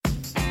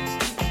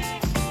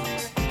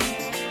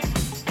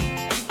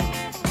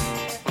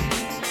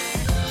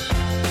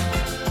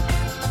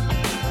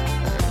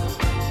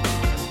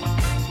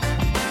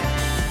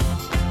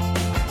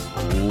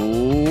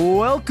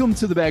Welcome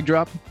to The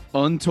Backdrop,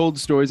 Untold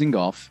Stories in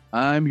Golf.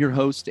 I'm your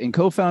host and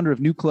co-founder of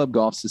New Club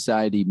Golf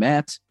Society,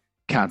 Matt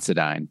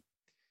Considine.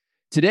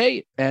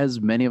 Today,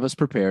 as many of us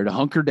prepare to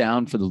hunker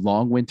down for the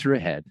long winter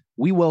ahead,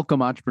 we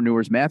welcome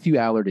entrepreneurs Matthew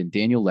Allard and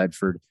Daniel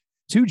Ledford,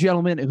 two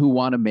gentlemen who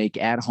want to make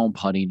at-home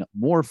putting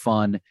more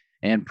fun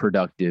and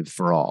productive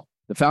for all.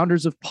 The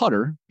founders of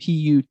Puttr,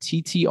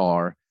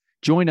 Puttr,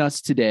 join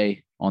us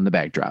today on The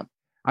Backdrop.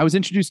 I was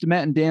introduced to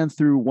Matt and Dan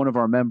through one of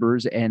our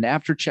members, and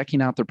after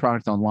checking out their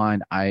product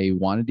online, I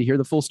wanted to hear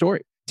the full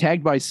story.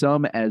 Tagged by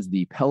some as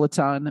the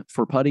Peloton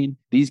for putting,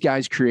 these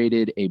guys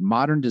created a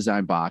modern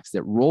design box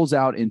that rolls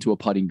out into a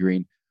putting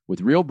green with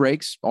real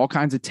brakes, all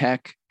kinds of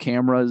tech,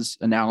 cameras,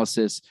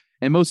 analysis,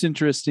 and most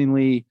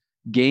interestingly,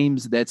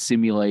 games that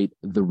simulate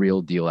the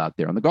real deal out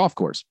there on the golf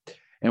course.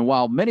 And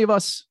while many of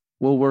us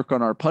will work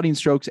on our putting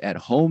strokes at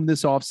home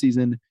this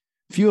offseason,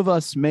 few of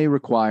us may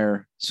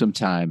require some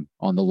time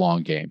on the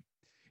long game.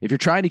 If you're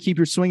trying to keep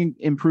your swing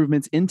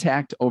improvements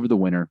intact over the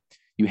winter,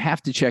 you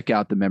have to check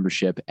out the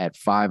membership at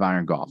 5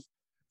 Iron Golf.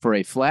 For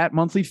a flat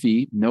monthly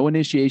fee, no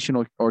initiation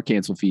or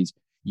cancel fees,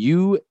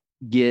 you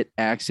get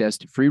access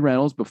to free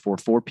rentals before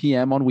 4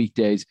 p.m. on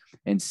weekdays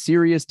and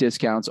serious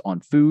discounts on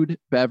food,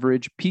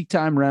 beverage, peak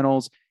time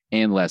rentals,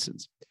 and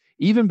lessons.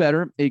 Even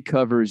better, it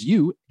covers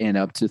you and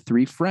up to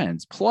 3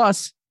 friends,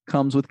 plus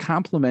comes with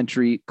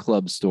complimentary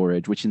club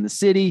storage, which in the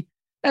city,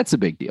 that's a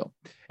big deal.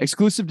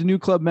 Exclusive to new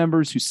club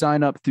members who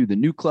sign up through the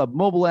new club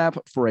mobile app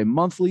for a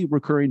monthly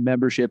recurring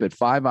membership at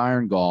 5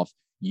 Iron Golf,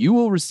 you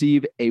will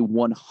receive a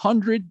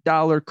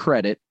 $100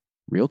 credit,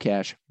 real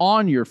cash,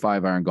 on your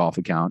 5 Iron Golf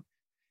account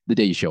the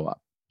day you show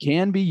up.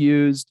 Can be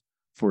used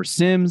for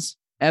Sims,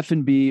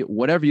 F&B,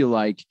 whatever you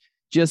like.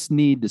 Just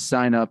need to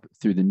sign up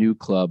through the new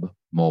club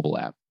mobile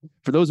app.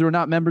 For those who are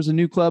not members of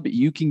New Club,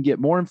 you can get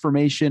more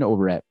information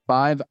over at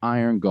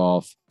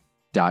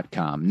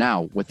 5irongolf.com.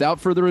 Now, without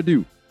further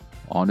ado,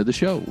 on to the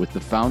show with the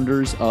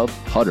founders of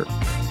Puttr.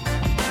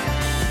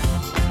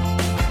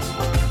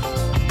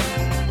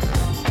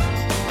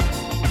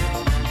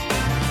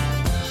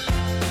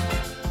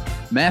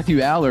 Matthew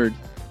Allard,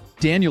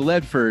 Daniel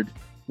Ledford,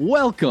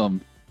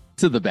 welcome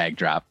to The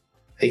Backdrop.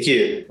 Thank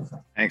you.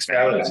 Thanks for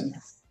having us.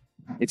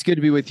 It's good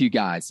to be with you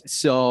guys.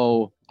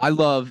 So I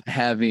love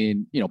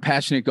having,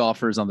 passionate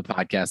golfers on the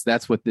podcast.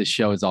 That's what this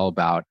show is all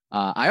about.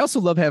 I also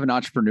love having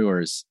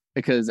entrepreneurs,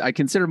 because I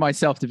consider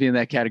myself to be in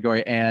that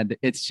category. And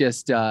it's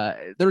just,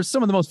 there's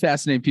some of the most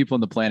fascinating people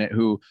on the planet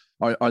who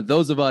are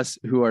those of us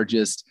who are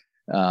just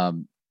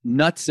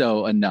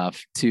nutso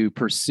enough to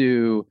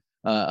pursue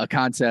a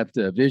concept,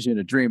 a vision,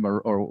 a dream,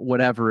 or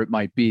whatever it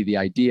might be, the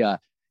idea.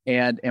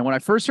 And when I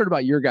first heard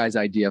about your guys'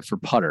 idea for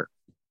Puttr,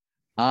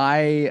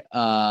 I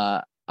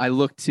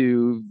looked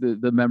to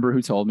the member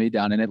who told me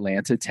down in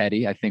Atlanta,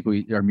 Teddy. I think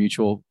our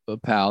mutual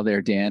pal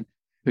there, Dan,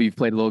 who you've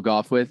played a little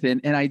golf with.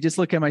 And I just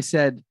looked at him, I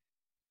said,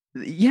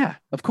 yeah,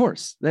 of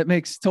course. That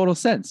makes total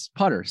sense.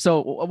 Puttr.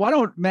 So why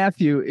don't,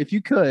 Matthew, if you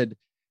could,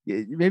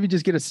 maybe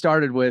just get us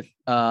started with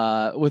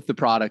the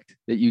product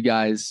that you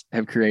guys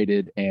have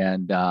created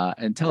and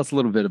tell us a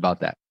little bit about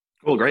that.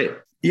 Cool. Great.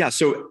 Yeah.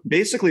 So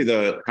basically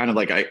I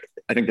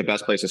think the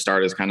best place to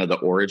start is kind of the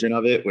origin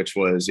of it, which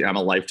was, I'm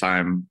a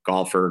lifetime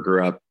golfer,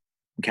 grew up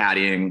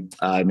caddying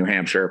New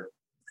Hampshire,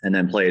 and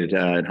then played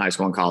in high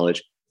school and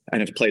college,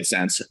 and have played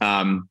since.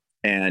 I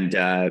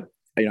had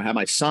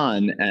my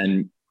son,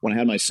 and when I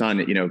had my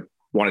son,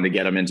 wanted to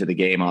get him into the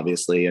game,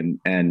 obviously. And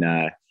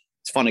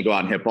it's fun to go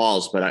out and hit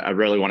balls, but I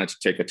really wanted to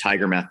take the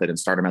Tiger method and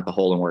start him at the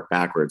hole and work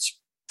backwards.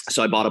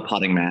 So I bought a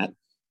putting mat,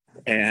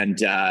 and,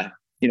 when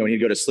he'd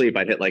go to sleep,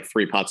 I'd hit like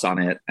 3 putts on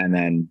it and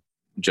then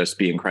just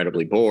be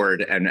incredibly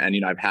bored. And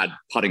I've had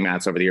putting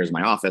mats over the years in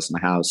my office, in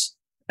my house.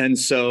 And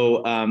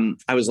so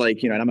I was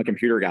like, and I'm a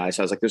computer guy.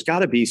 So I was like, there's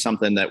gotta be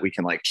something that we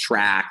can like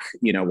track,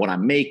 what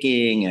I'm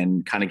making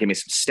and kind of give me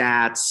some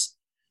stats.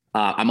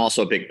 I'm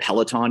also a big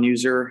Peloton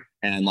user,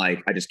 and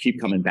like, I just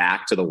keep coming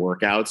back to the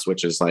workouts,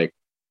 which is like,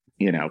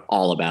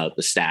 all about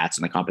the stats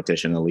and the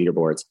competition and the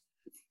leaderboards.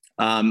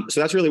 So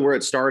that's really where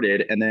it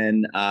started. And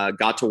then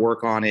got to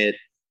work on it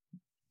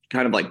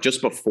kind of like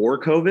just before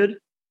COVID.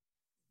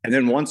 And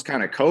then once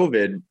kind of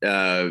COVID,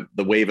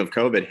 the wave of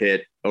COVID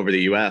hit over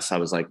the US, I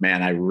was like,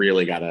 man, I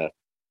really got to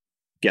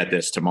get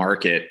this to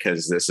market,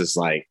 because this is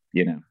like,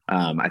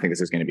 I think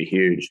this is going to be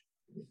huge,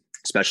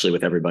 especially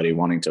with everybody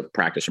wanting to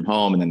practice from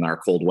home, and then our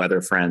cold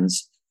weather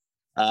friends.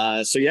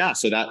 So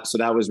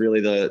that was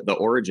really the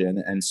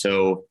origin. And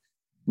so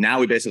now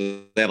we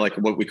basically have like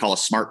what we call a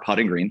smart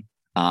putting green.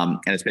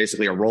 And it's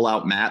basically a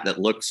rollout mat that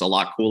looks a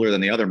lot cooler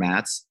than the other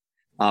mats.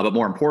 But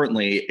more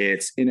importantly,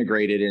 it's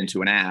integrated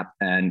into an app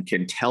and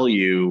can tell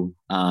you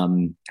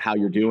how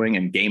you're doing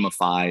and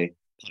gamify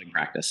putting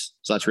practice.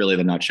 So that's really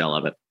the nutshell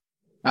of it.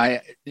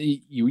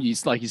 You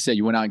like you said,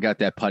 you went out and got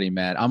that putting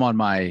mat. I'm on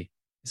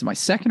is it my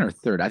second or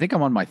third? I think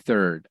I'm on my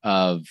third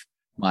of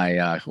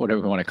my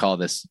whatever we want to call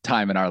this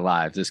time in our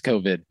lives, this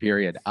COVID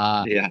period.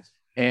 Yeah.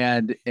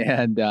 And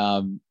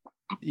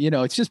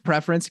it's just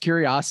preference,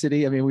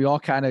 curiosity. I mean, we all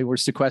kind of were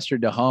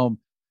sequestered to home.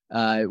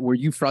 Were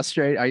you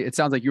frustrated? It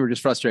sounds like you were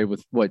just frustrated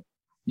with what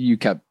you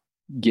kept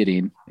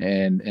getting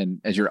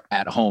and as your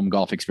at home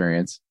golf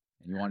experience.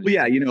 And you wanted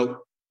well, yeah,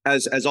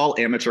 as all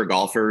amateur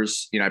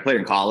golfers, I played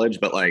in college,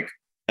 but like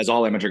as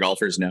all amateur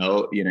golfers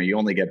know, you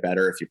only get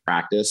better if you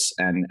practice.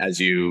 And as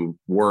you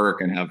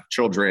work and have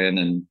children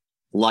and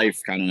life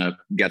kind of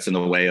gets in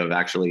the way of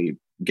actually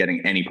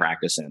getting any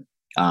practice in.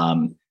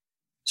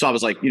 So I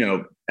was like,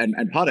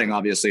 and putting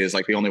obviously is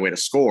like the only way to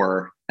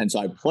score. And so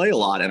I play a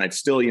lot and I'd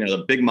still,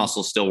 the big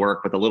muscles still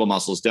work, but the little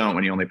muscles don't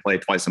when you only play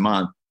twice a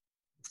month.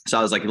 So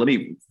I was like, let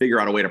me figure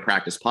out a way to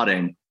practice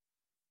putting.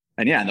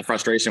 And yeah, and the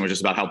frustration was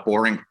just about how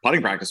boring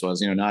putting practice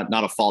was,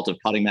 not a fault of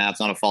putting mats,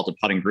 not a fault of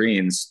putting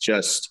greens,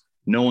 just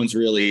no one's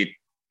really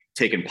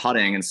taken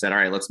putting and said, all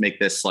right, let's make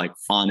this like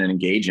fun and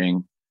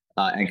engaging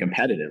and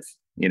competitive,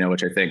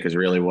 which I think is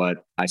really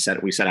what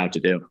we set out to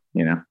do,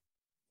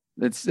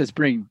 Let's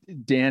bring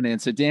Dan in.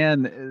 So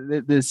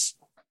Dan, this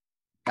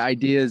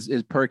idea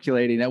is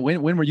percolating. Now,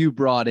 when were you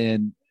brought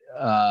in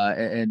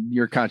and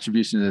your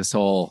contribution to this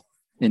whole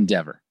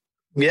endeavor?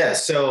 Yeah.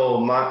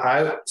 So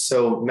Matt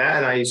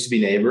and I used to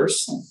be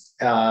neighbors.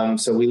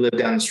 So we lived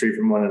down the street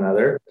from one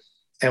another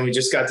and we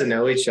just got to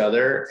know each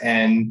other.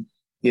 And,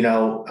 we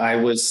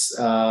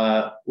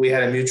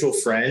had a mutual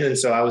friend. And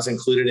so I was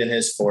included in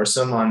his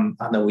foursome on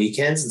the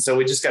weekends. And so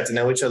we just got to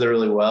know each other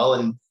really well.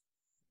 And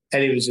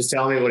he was just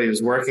telling me what he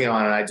was working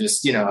on. And I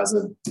just, as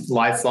a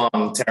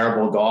lifelong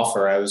terrible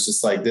golfer, I was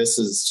just like, this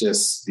is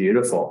just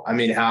beautiful. I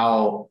mean,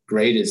 how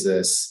great is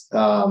this?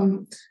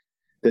 And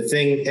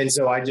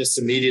so I just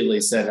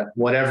immediately said,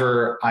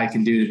 whatever I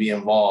can do to be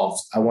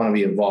involved, I want to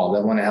be involved.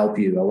 I want to help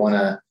you. I want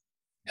to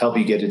help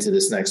you get it to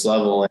this next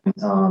level.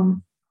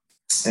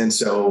 And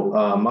so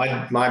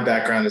my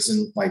background is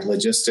in like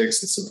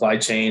logistics and supply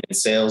chain and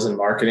sales and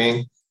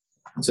marketing.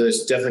 So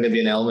there's definitely going to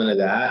be an element of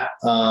that.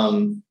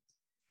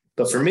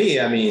 But for me,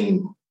 I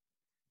mean,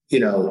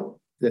 the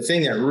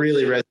thing that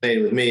really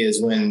resonated with me is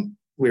when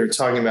we were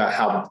talking about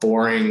how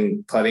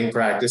boring putting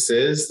practice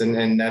is.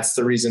 And that's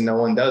the reason no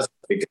one does it,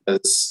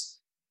 because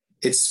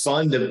it's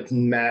fun to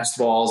mash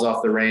balls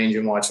off the range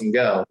and watch them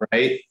go,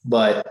 right?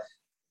 But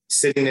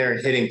sitting there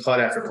and hitting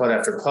putt after putt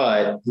after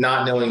putt,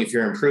 not knowing if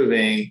you're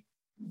improving,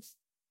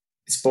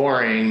 it's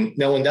boring.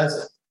 No one does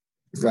it,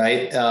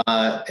 right?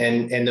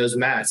 And those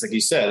mats, like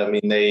you said, I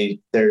mean,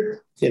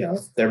 they're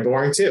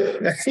boring too.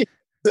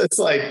 It's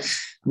like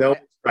no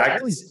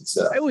practice.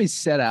 I always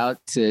set out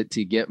to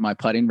get my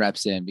putting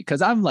reps in,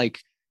 because I'm like,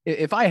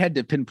 if I had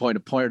to pinpoint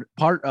a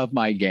part of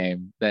my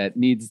game that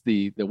needs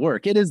the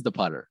work, it is the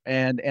putter.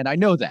 And I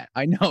know that.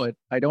 I know it.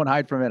 I don't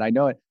hide from it. I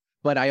know it.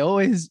 But I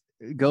always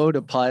go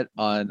to putt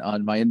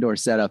on my indoor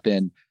setup.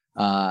 And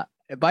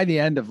by the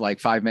end of like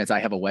 5 minutes, I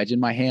have a wedge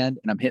in my hand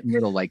and I'm hitting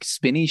little like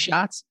spinny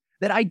shots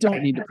that I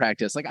don't need to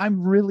practice. Like,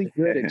 I'm really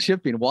good at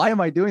chipping. Why am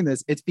I doing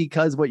this? It's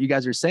because what you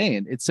guys are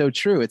saying. It's so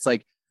true. It's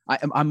like,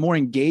 I'm more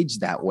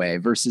engaged that way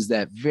versus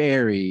that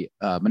very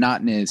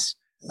monotonous,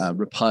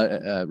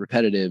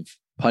 repetitive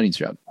putting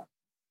stroke.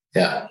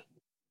 Yeah.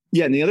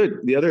 Yeah. And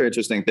the other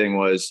interesting thing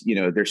was,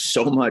 there's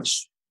so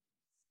much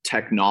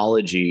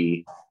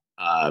technology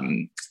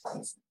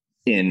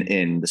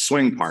in the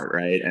swing part,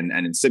 right? And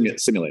in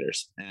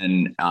simulators.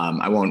 And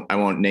I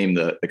won't name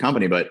the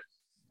company, but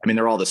I mean,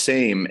 they're all the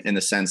same in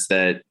the sense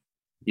that,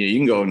 you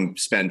can go and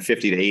spend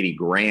 50 to 80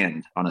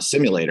 grand on a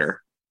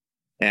simulator.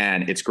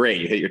 And it's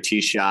great. You hit your tee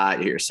shot,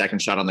 you hit your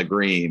second shot on the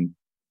green.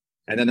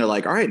 And then they're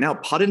like, all right, now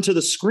putt into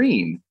the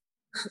screen.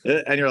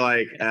 And you're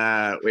like,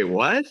 wait,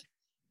 what?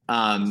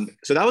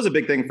 So that was a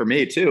big thing for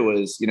me too,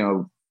 was,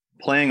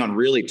 playing on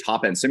really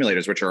top end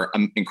simulators, which are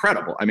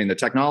incredible. I mean, the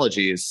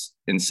technology is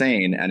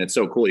insane and it's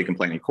so cool. You can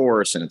play any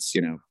course and it's,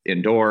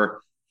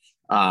 indoor.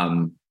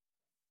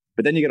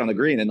 But then you get on the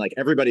green and like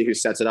everybody who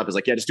sets it up is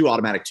like, yeah, just do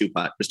automatic two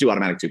putt. Just do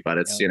automatic two putt.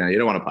 It's, you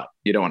don't want to putt.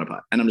 You don't want to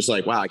putt. And I'm just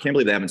like, wow, I can't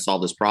believe they haven't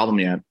solved this problem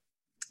yet,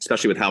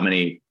 especially with how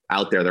many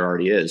out there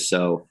already is.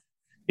 So,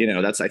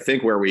 that's, I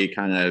think, where we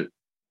kind of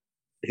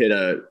hit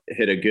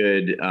a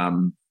good,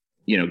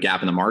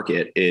 gap in the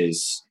market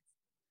is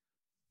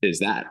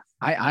that.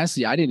 I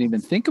didn't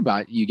even think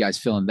about you guys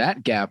filling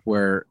that gap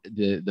where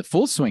the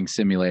full swing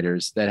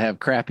simulators that have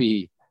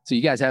crappy. So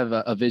you guys have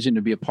a vision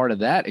to be a part of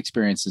that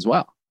experience as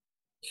well.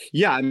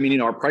 Yeah. I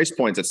mean, our price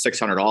point's at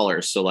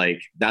 $600. So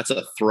like, that's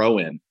a throw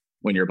in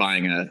when you're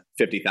buying a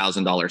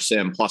 $50,000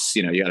 sim. Plus,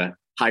 you got to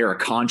hire a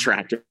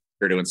contractor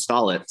to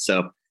install it.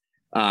 So,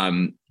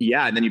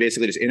 yeah. And then you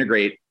basically just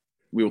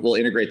we'll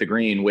integrate the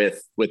green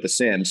with the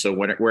sim. So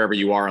wherever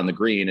you are on the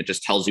green, it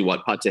just tells you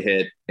what putt to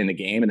hit in the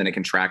game. And then it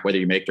can track whether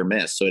you make or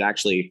miss. So it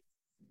actually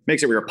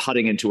makes it where you're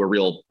putting into a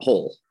real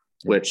hole,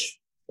 which,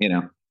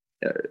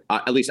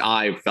 at least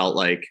I felt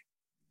like,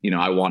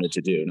 I wanted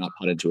to do, not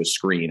put into a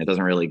screen. It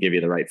doesn't really give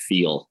you the right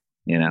feel,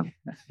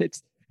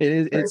 It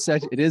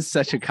is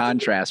such a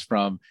contrast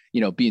from,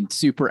 being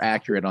super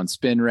accurate on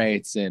spin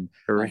rates and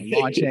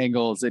launch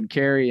angles and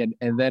carry.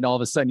 And then all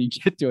of a sudden you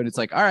get to it. It's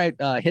like, all right,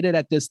 hit it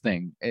at this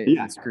thing.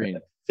 Screen.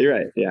 You're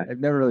right. Yeah. I've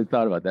never really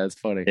thought about that. It's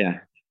funny. Yeah.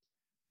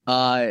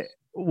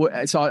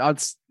 So I'll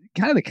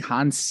kind of the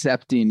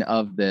concepting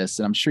of this,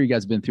 and I'm sure you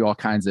guys have been through all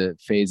kinds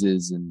of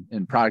phases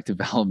and product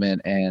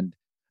development. And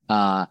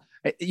uh,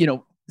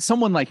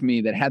 someone like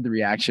me that had the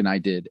reaction I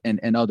did,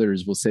 and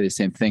others will say the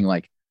same thing.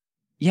 Like,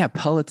 yeah,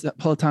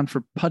 Peloton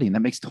for putting.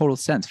 That makes total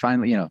sense.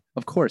 Finally,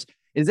 of course.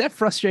 Is that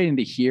frustrating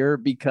to hear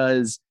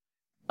because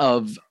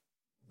of,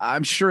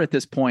 I'm sure at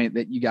this point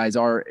that you guys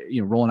are,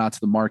 rolling out to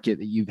the market,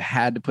 that you've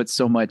had to put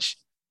so much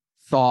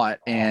thought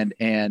and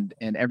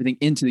everything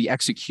into the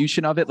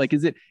execution of it. Like,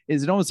 is it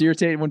almost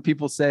irritating when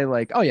people say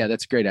like, oh yeah,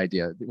 that's a great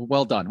idea.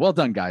 Well done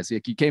guys.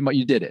 Like, you came out,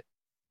 you did it.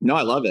 No,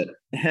 I love it.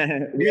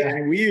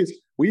 we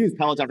use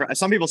Peloton for,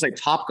 some people say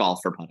Topgolf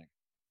for putting.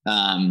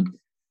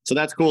 So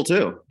that's cool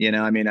too.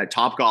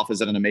 Topgolf has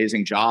done an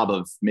amazing job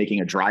of making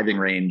a driving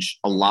range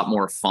a lot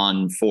more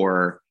fun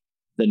for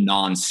the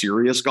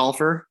non-serious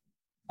golfer.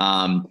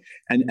 And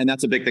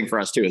that's a big thing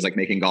for us too, is like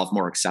making golf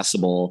more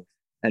accessible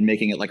and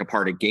making it like a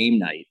part of game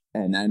night.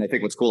 And I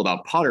think what's cool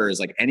about Puttr is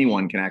like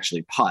anyone can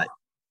actually putt,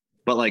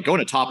 but like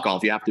going to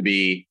Topgolf, you have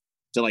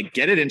to like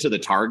get it into the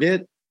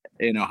target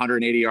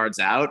 180 yards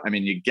out. I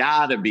mean, you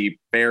gotta be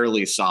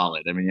fairly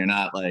solid. I mean, you're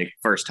not like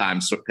first time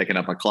picking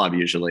up a club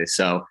usually.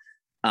 So,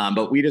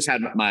 but we just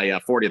had my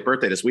 40th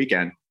birthday this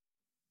weekend,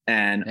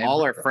 and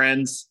all our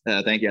friends,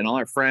 thank you. And all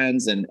our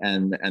friends and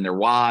their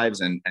wives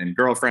and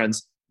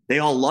girlfriends, they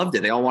all loved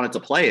it. They all wanted to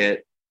play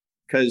it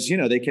because,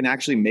 they can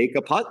actually make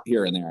a putt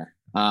here and there.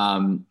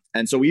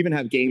 And so we even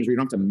have games where you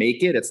don't have to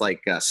make it. It's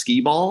like a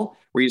skee ball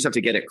where you just have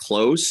to get it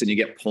close and you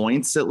get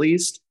points at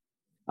least.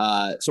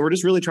 So we're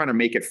just really trying to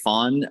make it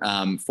fun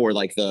for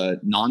like the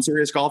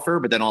non-serious golfer,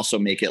 but then also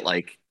make it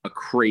like a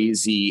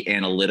crazy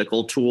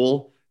analytical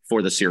tool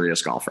for the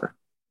serious golfer.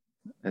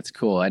 That's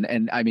cool.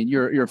 And I mean,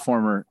 you're a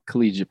former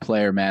collegiate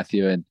player,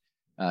 Matthew, and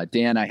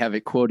Dan, I have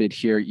it quoted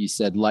here. You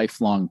said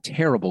lifelong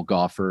terrible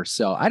golfer.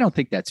 So I don't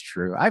think that's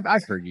true.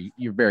 I've heard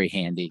you're very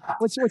handy.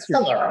 What's your?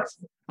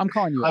 I'm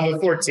calling you. I'm a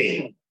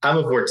 14.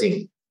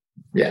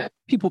 Yeah.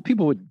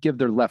 People would give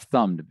their left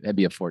thumb to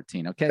be a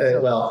 14. Okay.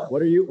 Well,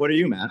 what are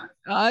you, Matt?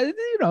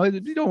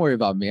 Don't worry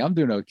about me. I'm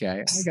doing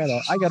okay.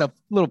 I got a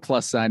little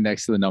plus sign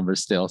next to the number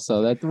still,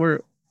 so that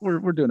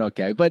we're doing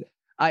okay. But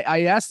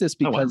I asked this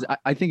because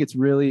I think it's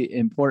really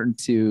important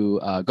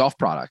to golf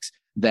products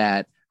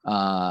that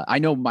I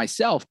know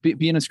myself,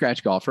 being a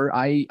scratch golfer,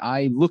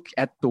 I look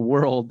at the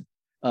world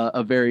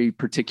a very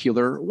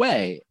particular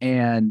way.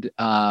 And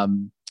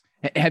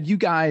have you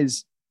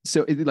guys?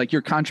 So like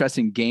you're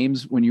contrasting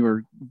games when you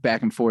were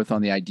back and forth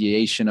on the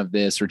ideation of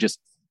this or just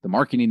the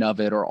marketing of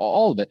it or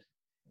all of it.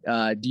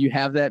 Do you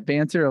have that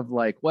banter of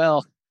like,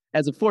 well,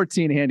 as a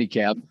 14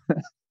 handicap,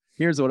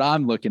 here's what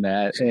I'm looking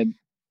at. And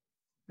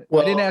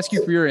I didn't ask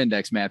you for your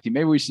index, Matthew.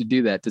 Maybe we should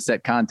do that to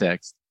set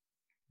context.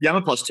 Yeah, I'm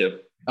a +2.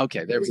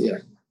 Okay. There we go.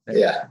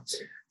 Yeah.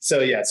 So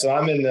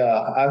I'm in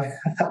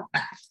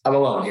I'm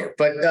alone here,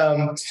 but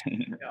the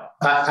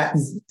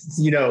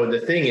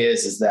thing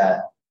is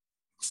that,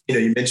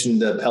 you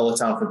mentioned the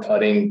Peloton for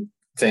putting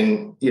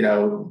thing,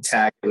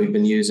 tag that we've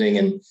been using,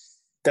 and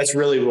that's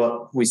really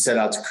what we set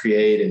out to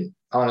create. And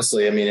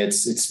honestly, I mean,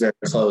 it's very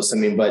close. I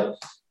mean, but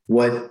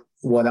what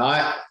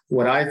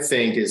I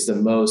think is the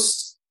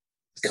most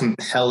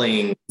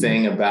compelling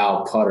thing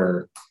about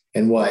Puttr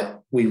and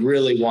what we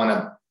really want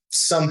to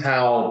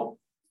somehow,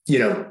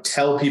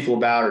 tell people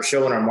about or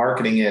show in our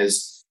marketing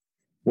is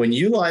when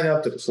you line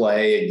up to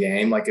play a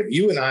game, like if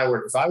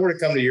I were to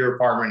come to your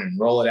apartment and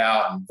roll it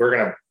out and we're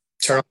going to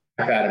turn on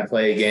the iPad and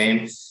play a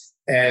game,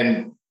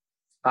 and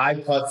I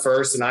putt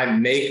first and I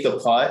make the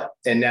putt,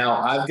 and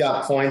now I've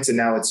got points and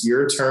now it's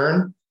your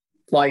turn.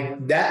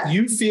 Like that,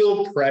 you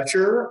feel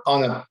pressure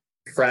on a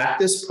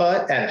practice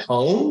putt at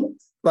home,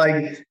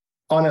 like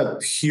on a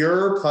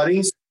pure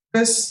putting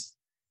surface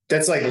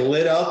that's like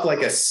lit up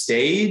like a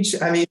stage.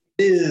 I mean,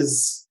 it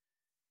is,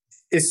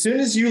 as soon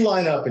as you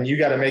line up and you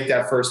got to make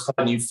that first putt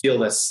and you feel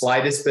the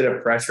slightest bit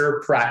of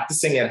pressure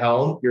practicing at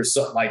home, you're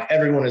so like,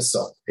 everyone is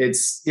so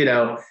it's,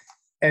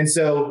 and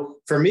so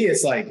for me,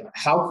 it's like,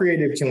 how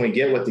creative can we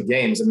get with the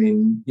games? I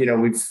mean,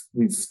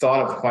 we've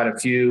thought of quite a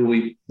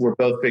few. We're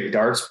both big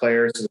darts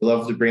players. So we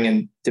love to bring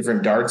in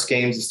different darts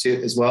games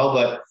as well.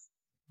 But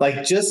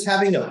like just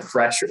having a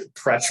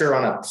pressure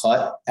on a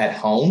putt at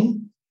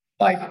home,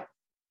 like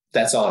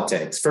that's all it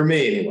takes for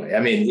me anyway.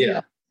 I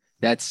mean,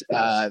 that's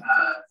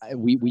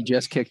we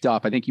just kicked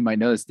off. I think you might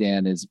know this,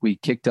 Dan, is we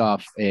kicked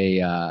off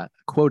a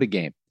quota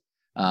game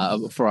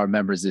for our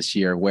members this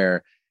year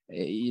where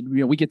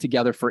we get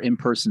together for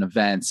in-person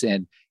events,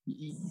 and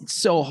it's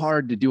so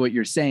hard to do what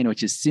you're saying,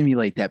 which is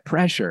simulate that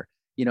pressure.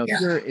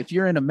 If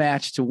you're in a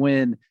match to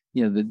win,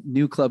 the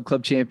new club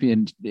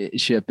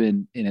championship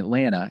in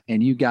Atlanta,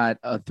 and you got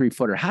a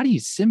 3-footer, how do you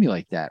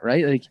simulate that?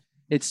 Right. Like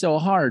it's so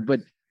hard.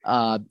 But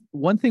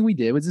one thing we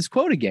did was this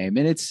quota game,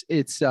 and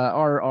it's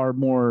our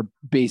more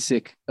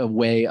basic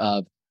way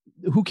of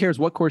who cares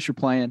what course you're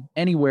playing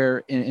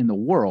anywhere in the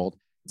world.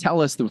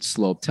 Tell us the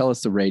slope, tell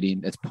us the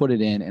rating. Let's put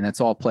it in, and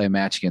let's all play a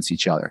match against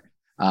each other,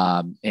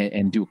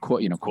 and do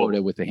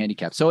quota with the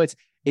handicap. So it's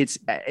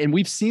and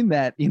we've seen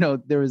that.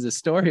 There was a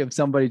story of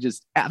somebody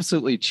just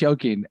absolutely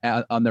choking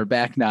on their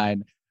back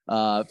nine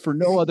for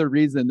no other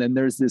reason than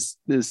there's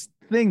this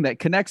thing that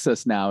connects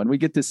us now, and we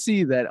get to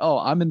see that. Oh,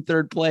 I'm in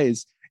third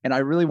place, and I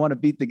really want to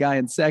beat the guy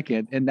in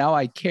second. And now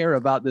I care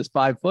about this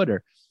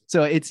 5-footer.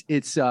 So it's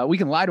we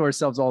can lie to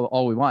ourselves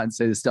all we want and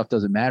say this stuff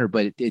doesn't matter,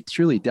 but it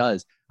truly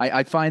does.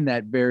 I find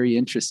that very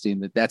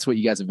interesting that's what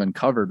you guys have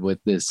uncovered with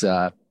this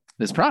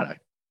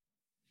product.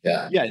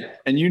 Yeah.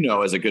 And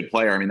as a good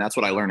player, I mean, that's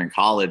what I learned in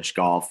college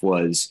golf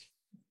was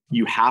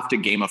you have to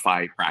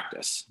gamify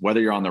practice, whether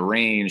you're on the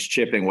range,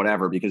 chipping,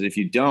 whatever, because if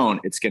you don't,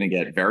 it's going to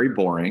get very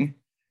boring,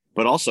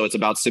 but also it's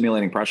about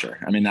simulating pressure.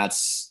 I mean,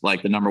 that's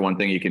like the number one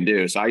thing you can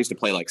do. So I used to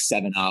play like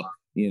 7-Up,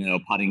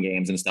 putting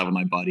games and stuff with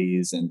my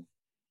buddies, and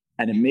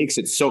it makes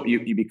it so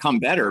you become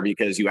better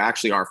because you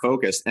actually are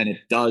focused, and it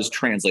does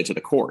translate to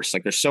the course.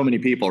 Like there's so many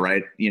people,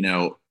 right?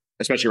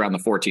 Especially around the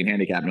 14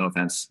 handicap, no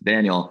offense,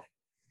 Daniel,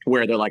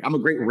 where they're like, I'm a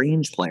great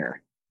range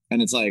player.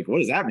 And it's like, what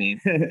does that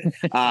mean?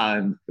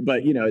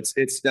 But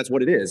it's that's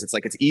what it is. It's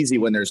like, it's easy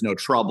when there's no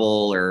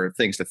trouble or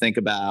things to think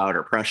about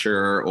or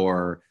pressure,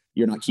 or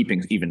you're not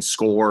keeping even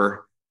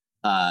score.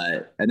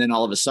 And then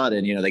all of a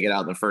sudden, they get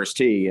out in the first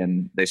tee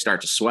and they start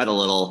to sweat a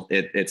little.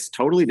 It's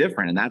totally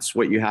different. And that's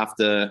what you have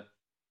to,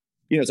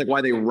 it's like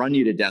why they run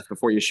you to death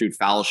before you shoot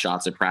foul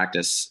shots at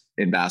practice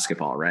in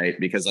basketball, right?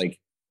 Because like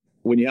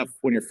when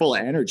you're full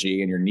of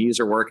energy and your knees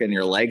are working,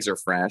 your legs are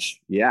fresh.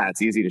 Yeah,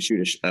 it's easy to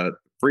shoot a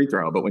free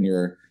throw, but when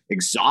you're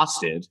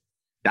exhausted,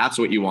 that's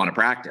what you want to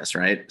practice,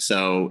 right?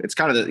 So it's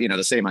kind of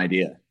the same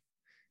idea.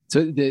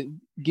 So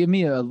give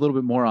me a little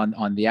bit more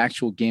on the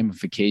actual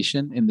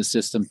gamification in the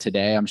system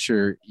today. I'm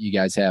sure you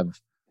guys have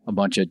a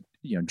bunch of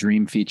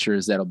dream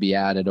features that'll be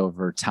added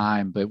over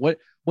time, but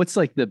what's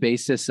like the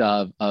basis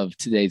of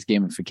today's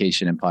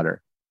gamification in Puttr?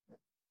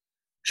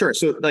 Sure.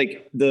 So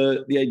like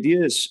the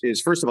idea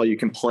is first of all, you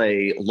can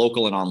play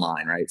local and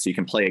online, right? So you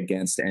can play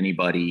against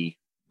anybody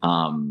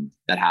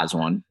that has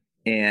one.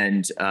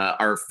 And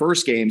our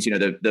first games,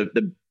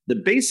 the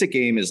basic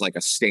game is like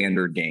a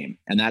standard game.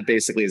 And that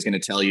basically is going to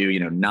tell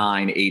you,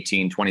 9,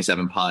 18,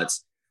 27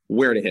 putts,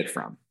 where to hit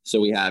from.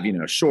 So we have,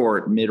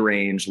 short,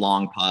 mid-range,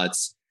 long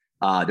putts.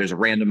 There's a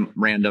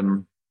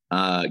random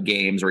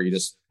games where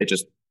it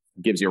just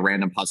gives you a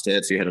random putts to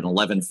hit. So you hit an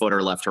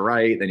 11-footer left to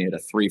right, then you hit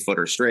a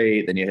 3-footer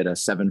straight, then you hit a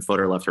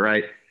 7-footer left to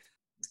right.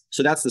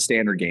 So that's the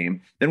standard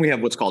game. Then we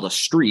have what's called a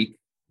streak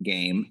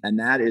game. And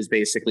that is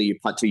basically you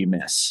putt till you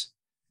miss.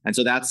 And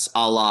so that's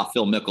a la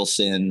Phil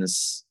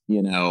Mickelson's,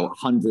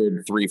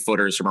 100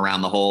 3-footers from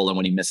around the hole. And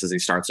when he misses, he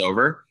starts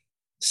over.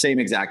 Same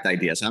exact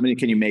idea. So how many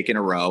can you make in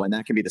a row? And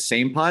that can be the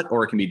same putt,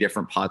 or it can be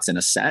different putts in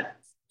a set.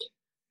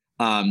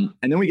 And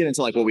then we get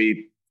into like what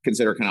we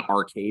consider kind of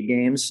arcade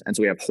games. And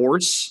so we have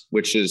horse,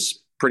 which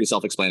is pretty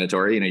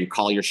self-explanatory. You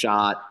call your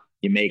shot,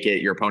 you make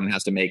it, your opponent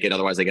has to make it.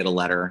 Otherwise they get a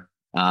letter.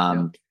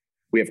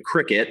 We have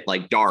cricket,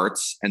 like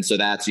darts. And so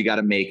you got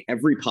to make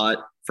every putt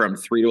from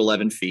 3 to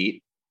 11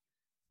 feet.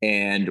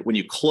 And when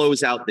you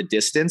close out the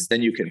distance,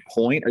 then you can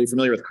point. Are you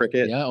familiar with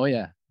cricket? Yeah. Oh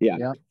yeah.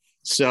 Yeah.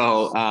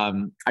 So I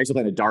used to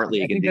play in a dart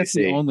league in DC. That's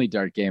the only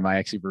dart game I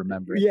actually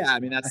remember. Yeah. I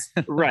mean, that's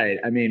right.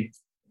 I mean,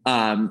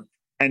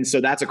 and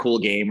so that's a cool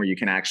game where you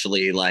can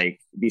actually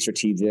like be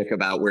strategic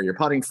about where you're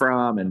putting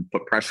from and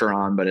put pressure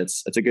on, but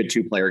it's a good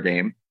 2-player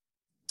game.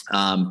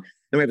 Then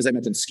we have, as I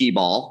mentioned, skee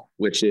ball,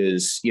 which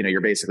is,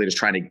 you're basically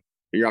just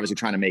you're obviously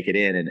trying to make it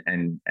in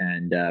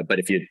but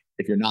if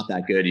you're not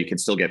that good, you can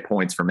still get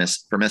points for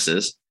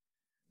misses.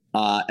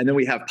 And then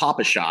we have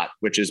Papa Shot,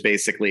 which is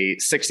basically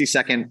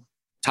 60-second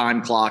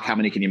time clock. How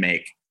many can you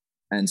make?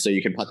 And so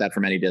you can putt that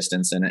from any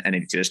distance, and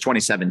there's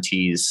 27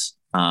 tees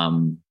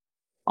on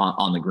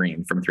the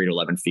green from 3 to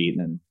 11 feet,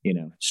 and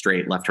then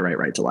straight left to right,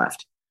 right to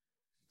left.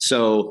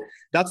 So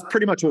that's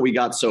pretty much what we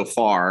got so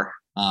far.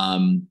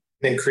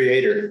 Then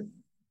creator.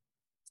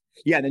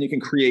 Yeah, and then you can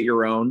create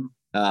your own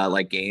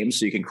like games.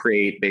 So you can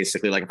create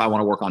basically like if I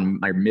want to work on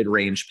my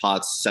mid-range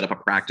putts, set up a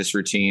practice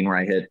routine where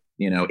I hit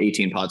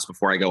 18 putts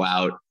before I go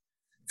out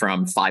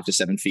from 5 to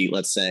 7 feet.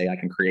 Let's say I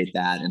can create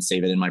that and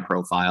save it in my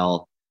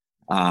profile.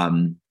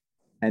 And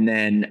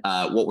then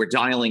what we're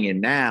dialing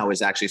in now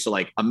is actually so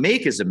like a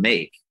make is a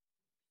make,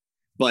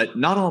 but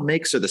not all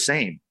makes are the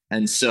same.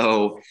 And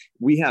so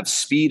we have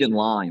speed and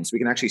lines. We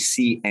can actually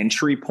see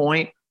entry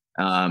point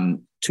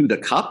to the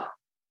cup.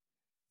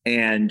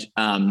 And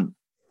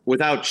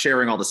without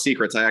sharing all the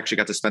secrets, I actually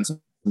got to spend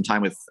some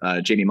time with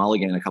Jamie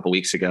Mulligan a couple of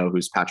weeks ago,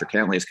 who's Patrick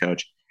Cantley's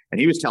coach.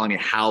 And he was telling me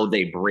how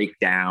they break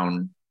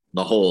down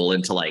the hole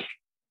into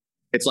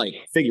it's like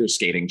figure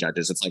skating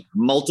judges. It's like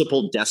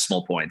multiple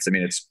decimal points. I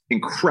mean, it's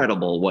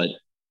incredible what,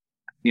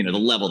 the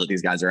level that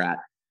these guys are at.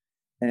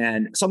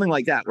 And something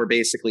like that, where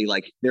basically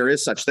like there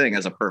is such thing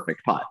as a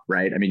perfect putt,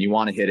 right? I mean, you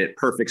want to hit it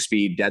perfect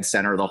speed, dead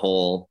center of the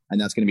hole, and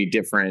that's going to be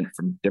different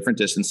from different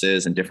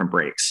distances and different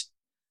breaks.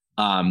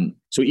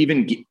 So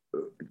even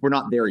we're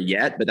not there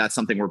yet, but that's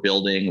something we're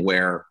building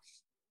where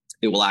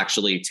it will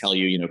actually tell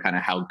you, kind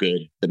of how good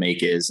the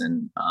make is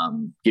and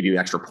give you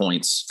extra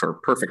points for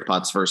perfect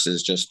putts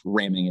versus just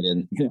ramming it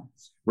in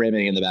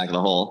the back of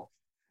the hole.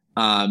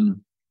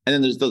 And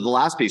then there's the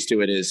last piece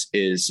to it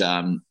is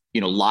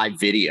live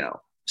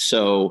video.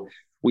 So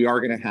we are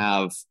going to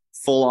have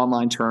full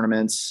online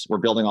tournaments. We're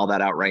building all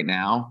that out right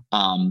now.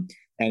 And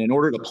And in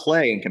order to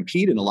play and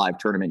compete in a live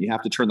tournament, you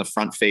have to turn the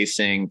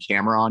front-facing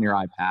camera on your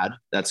iPad.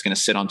 That's going to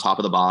sit on top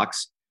of the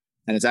box.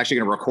 And it's actually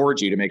going to record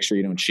you to make sure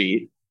you don't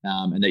cheat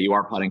and that you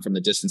are putting from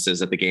the distances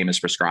that the game is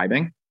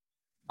prescribing.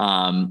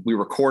 We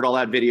record all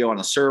that video on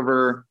a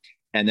server,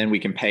 and then we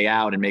can pay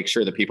out and make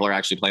sure that people are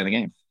actually playing the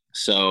game.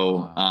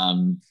 So,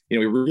 we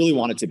really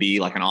want it to be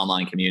like an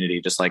online community,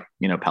 just like,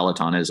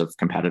 Peloton is of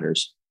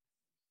competitors.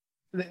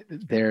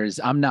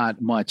 I'm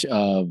not much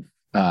of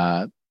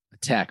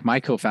tech. My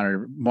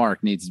co-founder,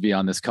 Mark, needs to be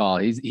on this call.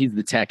 He's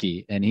the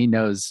techie, and he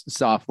knows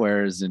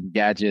softwares and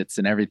gadgets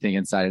and everything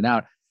inside and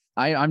out.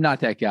 I'm not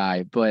that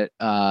guy, but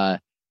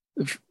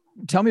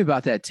tell me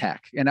about that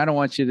tech. And I don't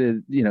want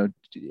you to,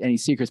 any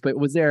secrets, but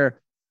was there,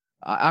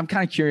 I'm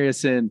kind of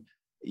curious in,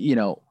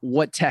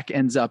 what tech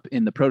ends up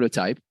in the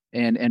prototype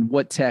and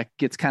what tech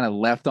gets kind of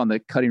left on the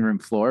cutting room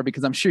floor,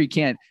 because I'm sure you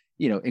can't,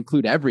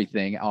 include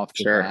everything off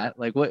the bat.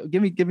 Like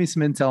give me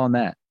some intel on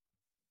that.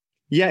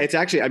 Yeah, it's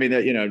actually,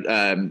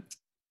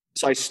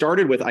 so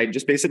I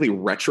just basically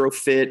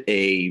retrofit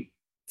a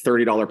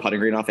 $30 putting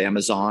green off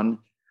Amazon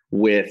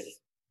with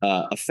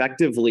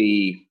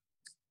effectively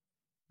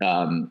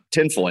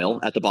tinfoil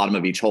at the bottom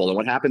of each hole. And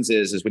what happens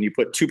is when you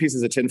put two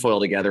pieces of tinfoil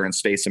together and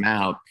space them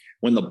out,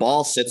 when the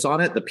ball sits on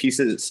it, the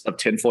pieces of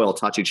tinfoil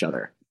touch each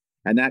other,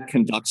 and that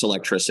conducts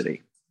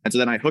electricity. And so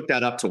then I hooked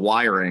that up to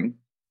wiring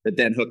that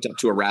then hooked up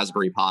to a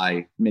Raspberry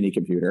Pi mini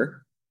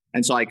computer.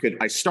 And so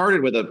I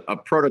started with a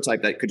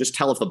prototype that could just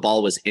tell if the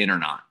ball was in or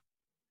not.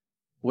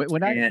 By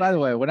the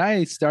way, when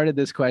I started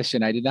this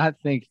question, I did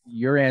not think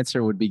your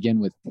answer would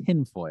begin with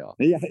tinfoil.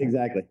 Yeah,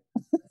 exactly.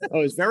 Oh,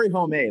 it's very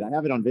homemade. I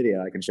have it on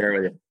video. I can share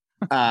it with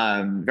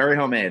you. Very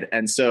homemade.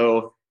 And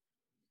so,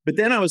 but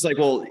then I was like,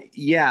 well,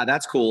 yeah,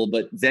 that's cool.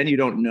 But then you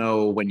don't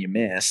know when you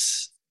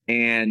miss.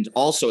 And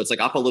also it's like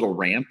up a little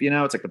ramp,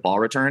 it's like the ball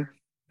return.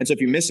 And so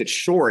if you miss it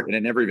short and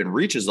it never even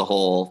reaches the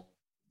hole,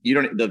 you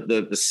don't,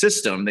 the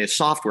system, the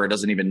software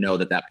doesn't even know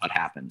that putt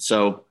happened.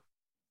 So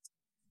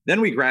then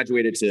we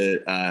graduated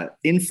to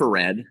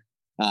infrared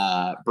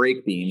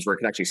break beams where it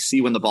could actually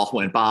see when the ball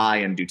went by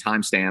and do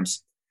timestamps.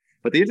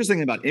 But the interesting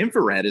thing about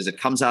infrared is it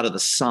comes out of the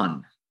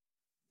sun.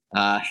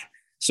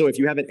 So if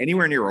you have it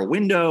anywhere near a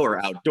window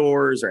or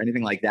outdoors or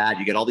anything like that,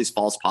 you get all these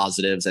false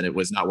positives, and it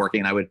was not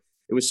working. And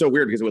it was so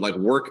weird because it would like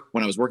work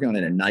when I was working on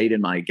it at night in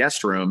my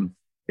guest room,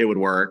 it would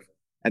work.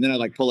 And then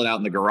I'd like pull it out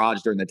in the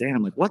garage during the day. And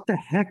I'm like, what the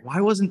heck?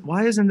 Why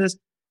isn't this?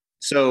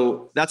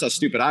 So that's how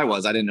stupid I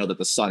was. I didn't know that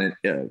the sun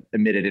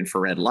emitted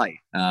infrared light.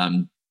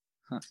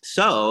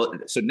 So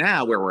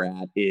now where we're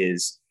at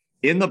is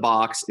in the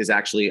box is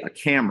actually a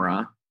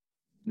camera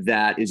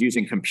that is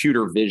using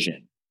computer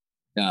vision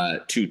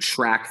to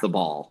track the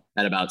ball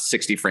at about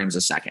 60 frames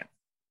a second.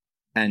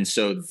 And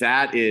so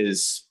that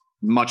is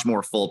much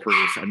more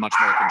foolproof and much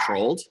more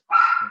controlled.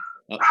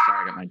 Oh,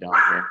 sorry, I got my dog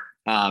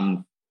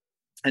here.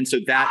 And so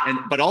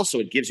but also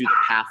it gives you the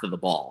path of the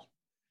ball.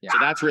 Yeah. So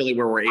that's really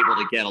where we're able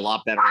to get a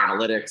lot better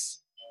analytics.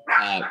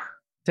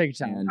 Take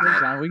your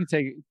time. We can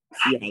take.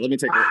 Yeah, let me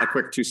take a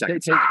quick 2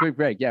 seconds. Take a quick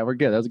break. Yeah, we're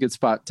good. That was a good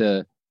spot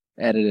to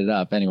edit it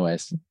up.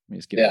 Anyways, let me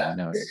just give it a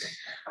note.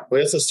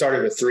 We also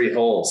started with 3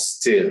 holes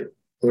too.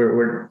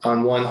 We're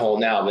on 1 hole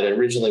now, but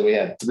originally we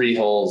had 3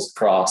 holes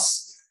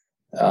across.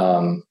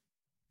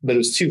 But it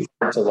was too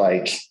hard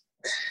to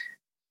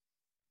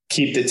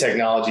keep the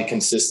technology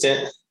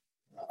consistent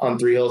on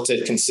 3 holes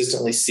to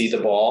consistently see the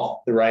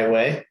ball the right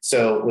way.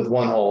 So with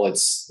 1 hole,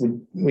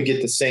 we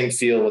get the same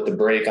feel with the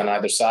break on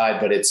either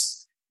side, but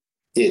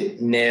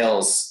it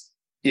nails,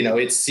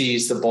 it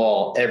sees the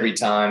ball every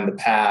time, the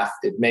path,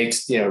 it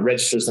makes,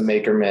 registers the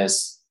make or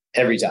miss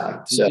every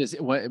time. So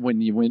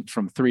when you went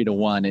from 3 to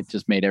 1, it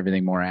just made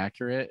everything more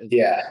accurate.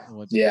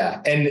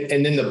 Yeah.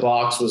 And then the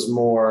box was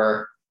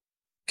more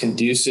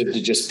conducive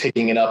to just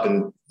picking it up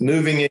and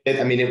moving it.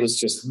 I mean, it was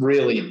just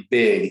really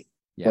big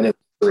when it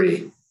was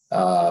 3.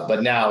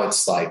 But now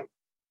it's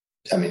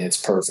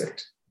it's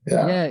perfect.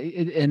 Yeah.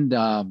 And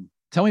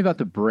tell me about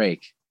the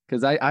brake,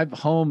 because I've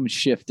home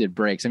shifted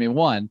brakes. I mean,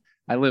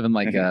 I live in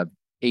a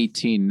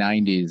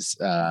 1890s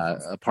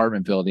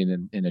apartment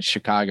building in a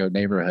Chicago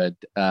neighborhood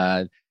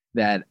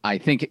that I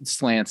think it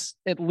slants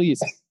at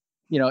least,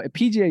 at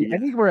PGA. I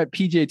think we're at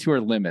PGA Tour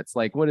limits.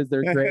 What is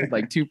their grade?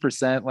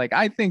 2%.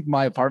 I think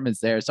my apartment's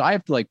there, so I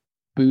have to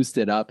boost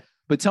it up.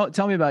 But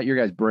tell me about your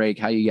guys' brake,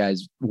 how you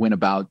guys went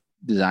about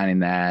designing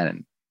that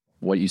and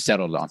what you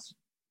settled on.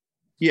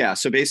 Yeah.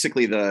 So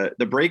basically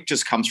the brake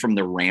just comes from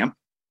the ramp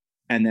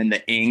and then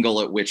the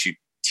angle at which you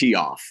tee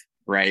off.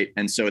 Right.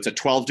 And so it's a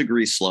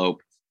 12-degree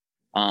slope.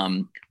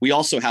 We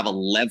also have a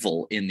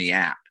level in the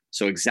app.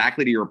 So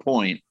exactly to your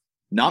point,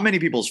 not many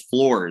people's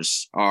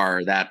floors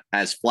are that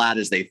as flat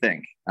as they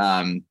think.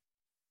 And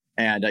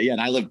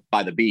I live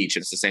by the beach.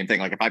 And it's the same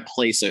thing. If I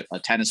place a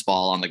tennis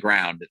ball on the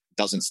ground, it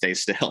doesn't stay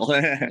still.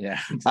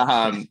 Yeah.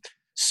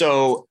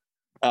 So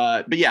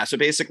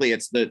basically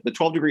it's the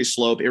 12-degree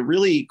slope. It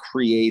really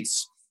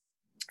creates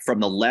from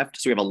the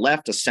left. So we have a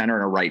left, a center,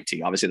 and a right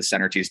tee. Obviously the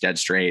center tee is dead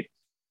straight.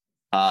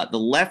 The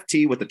left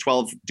tee with the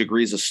 12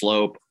 degrees of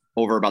slope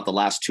over about the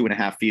last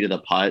 2.5 feet of the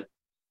putt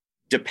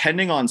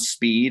depending on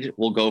speed,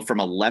 we'll go from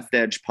a left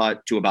edge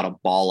putt to about a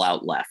ball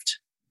out left,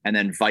 and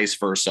then vice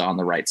versa on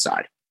the right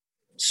side.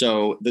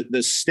 So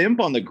the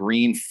stimp on the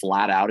green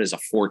flat out is a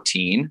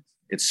 14.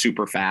 It's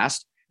super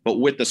fast, but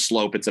with the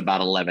slope, it's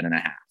about 11 and a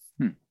half.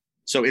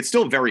 So it's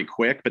still very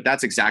quick, but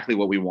that's exactly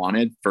what we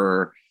wanted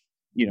for,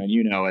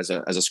 as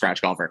a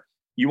scratch golfer,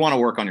 you want to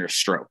work on your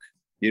stroke.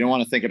 You don't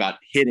want to think about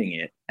hitting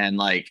it. And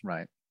like,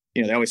 right.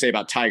 They always say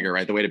about Tiger,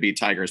 right? The way to beat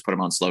Tiger is put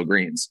him on slow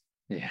greens.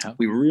 Yeah.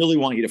 We really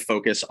want you to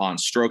focus on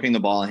stroking the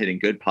ball and hitting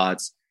good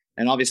putts.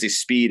 And obviously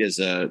speed is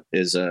a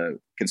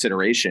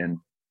consideration.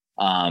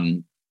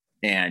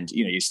 And,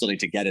 you still need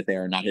to get it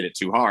there and not hit it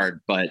too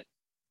hard, but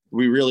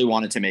we really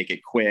wanted to make it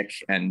quick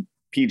and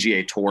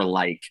PGA Tour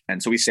like.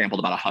 And so we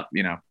sampled about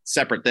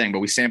separate thing, but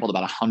we sampled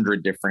about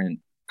 100 different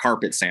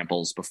carpet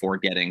samples before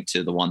getting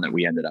to the one that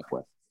we ended up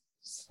with.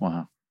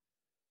 Wow.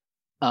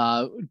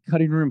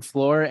 Cutting room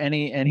floor,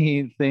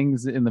 any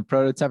things in the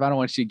prototype? I don't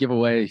want you to give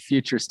away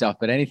future stuff,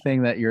 but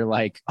anything that you're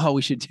like, oh,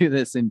 we should do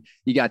this. And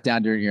you got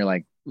down to it and you're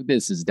like,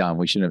 this is dumb.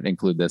 We shouldn't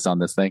include this on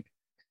this thing.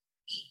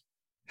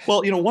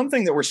 Well, one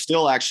thing that we're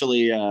still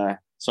actually,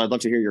 so I'd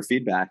love to hear your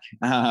feedback.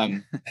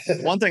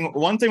 One thing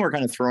we're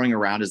kind of throwing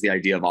around is the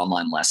idea of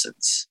online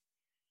lessons.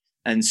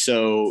 And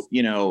so,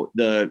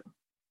 the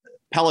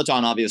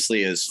Peloton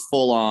obviously is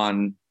full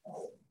on,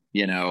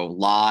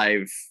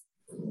 live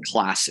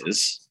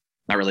classes,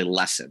 not really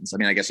lessons. I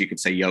mean, I guess you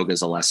could say yoga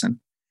is a lesson.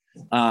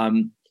 But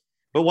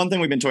one thing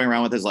we've been toying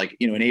around with is like,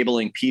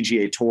 enabling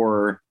PGA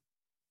Tour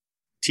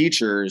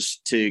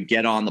teachers to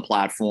get on the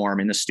platform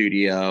in the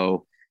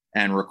studio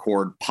and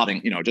record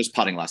putting, just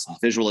putting lessons,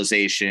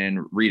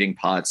 visualization, reading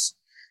putts.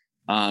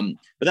 But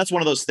that's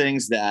one of those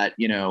things that,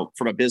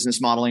 from a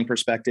business modeling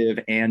perspective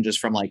and just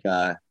from like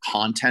a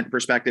content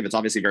perspective, it's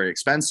obviously very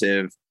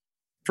expensive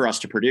for us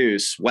to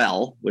produce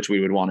well, which we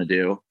would want to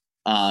do.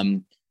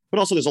 But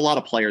also there's a lot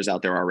of players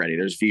out there already.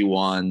 There's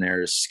V1,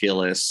 there's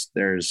Skillest,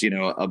 there's,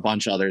 a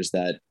bunch of others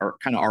that are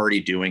kind of already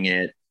doing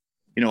it.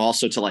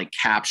 Also to like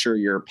capture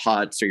your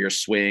putts or your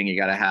swing, you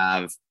got to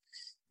have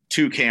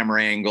 2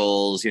 camera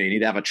angles, you need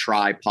to have a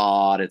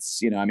tripod.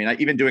 It's,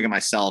 even doing it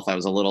myself, I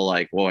was a little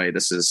like, boy,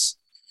 this is,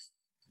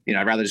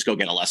 I'd rather just go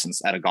get a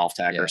lessons at a golf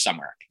tech or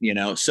somewhere,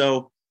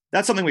 so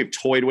that's something we've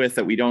toyed with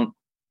that we don't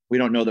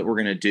know that we're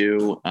going to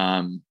do.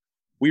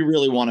 We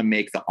really want to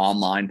make the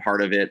online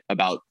part of it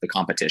about the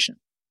competition.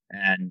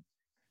 And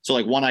so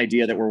like one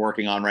idea that we're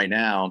working on right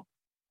now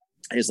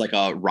is like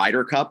a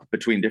Ryder Cup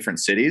between different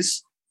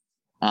cities.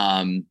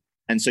 And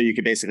so you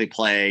could basically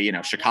play,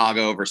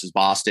 Chicago versus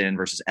Boston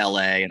versus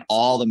LA, and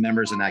all the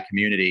members in that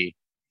community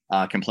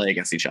can play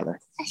against each other.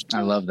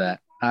 I love that.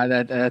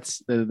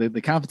 That's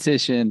the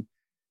competition.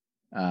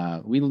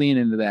 We lean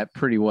into that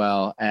pretty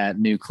well at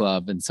New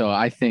Club. And so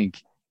I think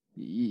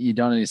you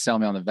don't need to sell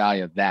me on the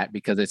value of that,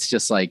 because it's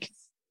just like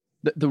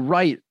the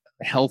right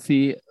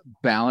healthy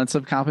balance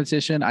of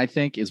competition, I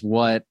think, is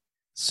what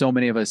so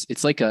many of us,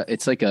 it's like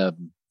a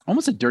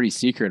almost a dirty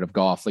secret of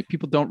golf. Like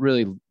people don't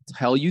really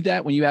tell you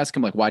that when you ask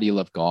them, like, why do you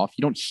love golf?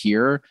 You don't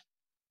hear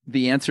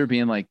the answer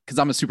being like, cause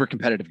I'm a super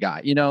competitive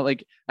guy,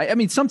 like, I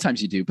mean,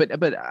 sometimes you do,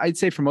 but I'd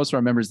say for most of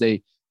our members,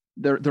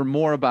 they're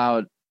more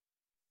about,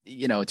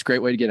 it's a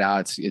great way to get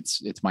out.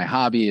 It's my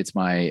hobby. It's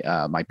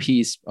my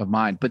peace of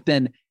mind. But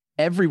then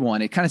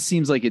everyone, it kind of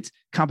seems like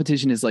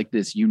competition is like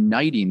this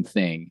uniting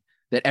thing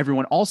that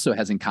everyone also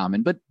has in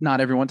common, but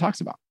not everyone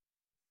talks about.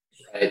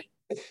 Right.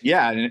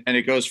 Yeah. And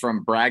it goes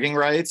from bragging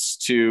rights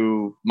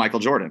to Michael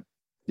Jordan.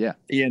 Yeah.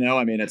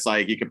 It's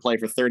like you could play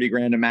for 30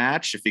 grand a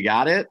match if you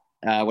got it,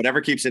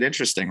 whatever keeps it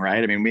interesting.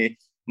 Right. I mean,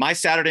 my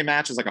Saturday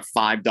match is like a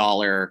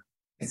 $5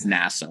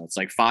 NASA. It's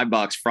like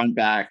 $5 front,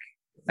 back,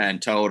 and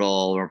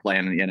total. We're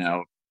playing,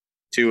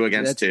 2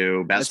 against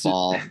 2 best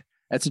ball.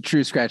 That's a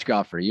true scratch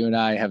golfer. You and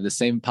I have the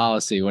same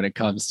policy when it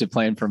comes to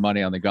playing for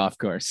money on the golf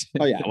course.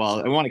 Oh yeah.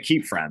 Well, I want to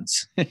keep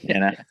friends,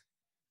 and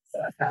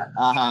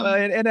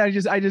I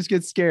just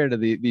get scared of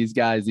these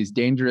guys, these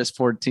dangerous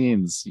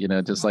 14s,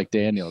 just like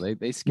Daniel,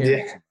 they scare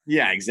me.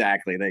 Yeah,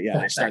 exactly. They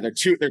start,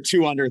 they're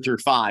 2 under through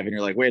 5. And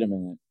you're like, wait a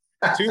minute,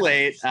 too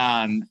late.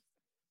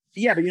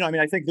 Yeah. But,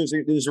 I think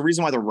there's a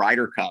reason why the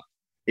Ryder Cup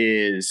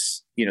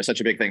is, such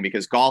a big thing,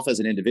 because golf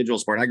as an individual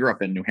sport, I grew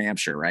up in New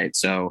Hampshire, right?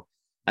 So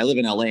I live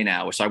in LA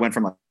now. So I went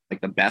from like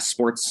the best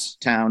sports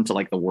town to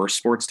like the worst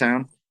sports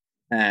town.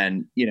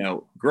 And,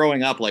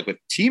 growing up like with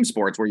team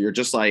sports where you're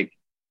just like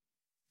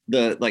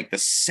the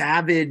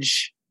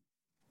savage,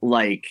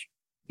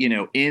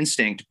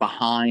 instinct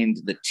behind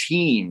the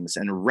teams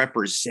and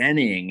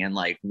representing and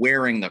like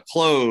wearing the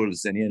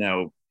clothes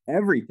and,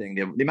 everything,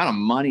 the amount of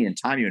money and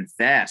time you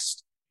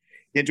invest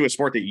into a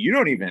sport that you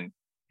don't even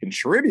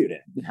contribute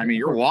in. I mean,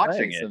 you're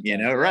watching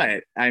it,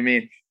 right. I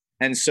mean,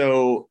 and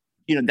so,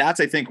 that's,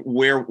 I think,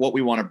 what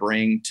we want to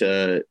bring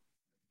to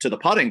the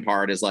putting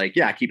part is like,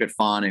 yeah, keep it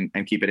fun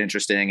and keep it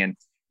interesting, and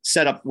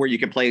set up where you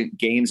can play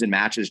games and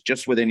matches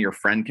just within your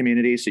friend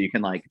community. So you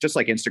can just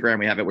like Instagram,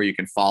 we have it where you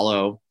can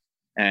follow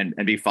and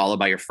be followed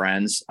by your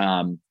friends,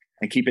 and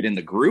keep it in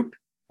the group,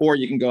 or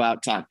you can go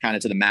out to kind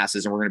of to the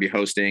masses, and we're going to be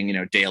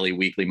hosting, daily,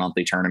 weekly,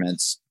 monthly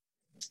tournaments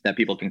that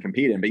people can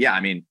compete in. But yeah,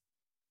 I mean,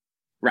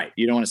 right.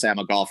 You don't want to say I'm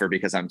a golfer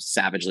because I'm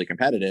savagely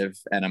competitive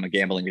and I'm a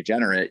gambling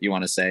degenerate. You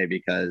want to say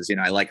because,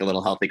 I like a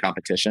little healthy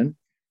competition.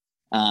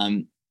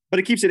 But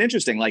it keeps it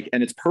interesting. Like,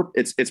 and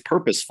it's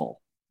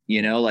purposeful,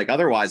 like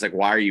otherwise, like,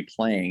 why are you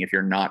playing if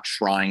you're not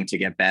trying to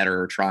get better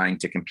or trying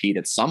to compete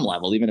at some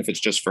level, even if it's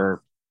just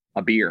for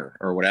a beer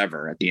or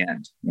whatever at the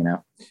end,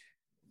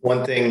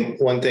 One thing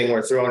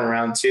we're throwing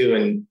around too,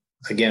 and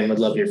again, would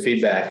love your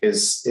feedback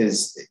is,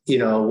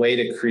 a way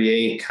to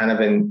create kind of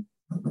an,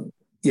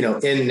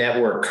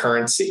 in-network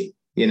currency,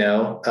 we've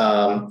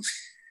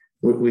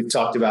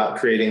talked about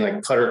creating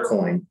like Puttr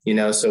coin,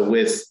 so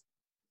with,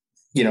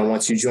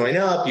 once you join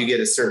up, you get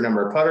a certain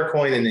number of Puttr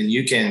coin, and then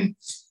you can,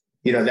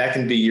 that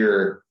can be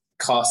your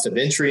cost of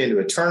entry into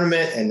a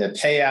tournament, and the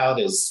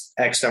payout is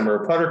X number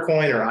of Puttr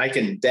coin, or I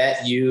can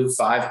bet you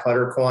 5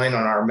 Puttr coin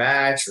on our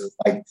match, or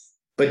like,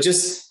 but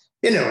just,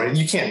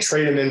 you can't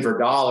trade them in for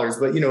dollars,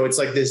 but, it's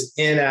like this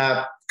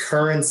in-app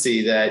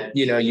currency that,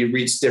 you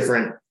reach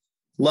different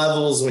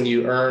levels when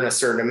you earn a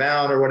certain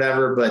amount or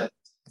whatever. But,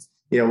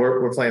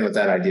 we're playing with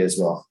that idea as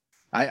well.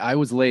 I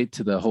was late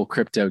to the whole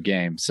crypto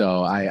game,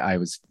 so I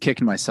was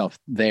kicking myself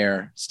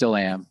there. Still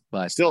am,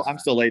 but I'm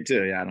still late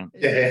too. Yeah, I don't.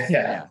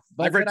 Yeah.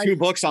 I've read 2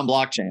 books on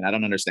blockchain. I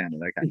don't understand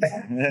it.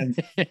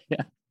 Okay.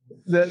 Yeah.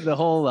 The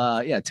whole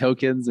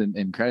tokens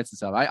and credits and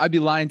stuff. I'd be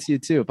lying to you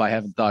too if I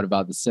haven't thought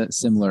about the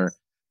similar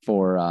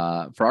for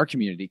our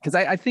community, because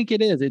I think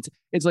it is.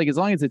 It's like, as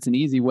long as it's an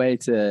easy way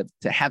to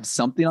have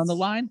something on the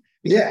line.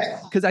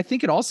 Because I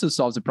think it also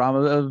solves the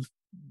problem of,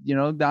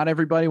 not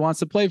everybody wants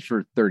to play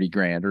for 30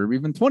 grand or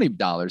even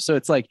 $20. So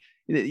it's like,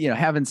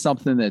 having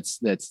something that's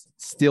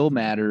still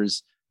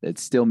matters, that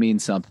still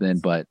means something,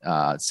 but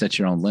set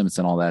your own limits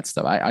and all that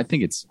stuff. I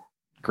think it's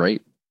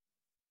great.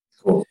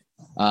 Cool.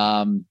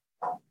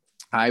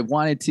 I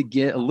wanted to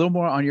get a little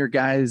more on your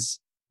guys'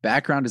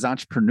 background as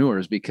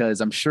entrepreneurs,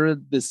 because I'm sure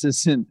this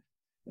isn't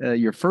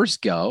your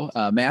first go.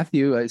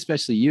 Matthew,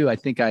 especially you, I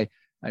think I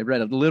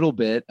read a little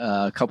bit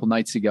a couple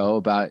nights ago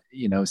about,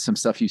 some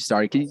stuff you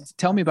started. Can you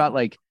tell me about,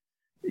 like,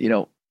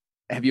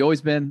 have you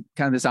always been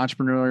kind of this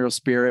entrepreneurial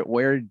spirit?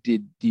 Where do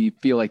you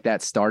feel like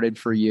that started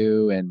for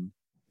you? And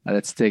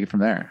let's take it from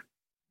there.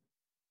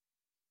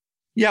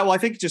 Yeah, well, I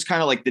think just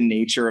kind of like the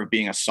nature of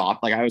being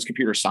like, I was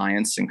computer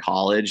science in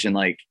college, and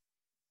like,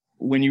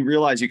 when you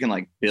realize you can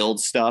like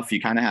build stuff,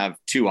 you kind of have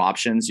 2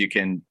 options. You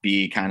can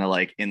be kind of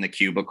like in the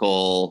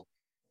cubicle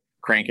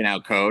cranking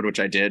out code,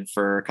 which I did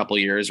for a couple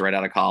of years right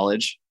out of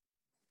college.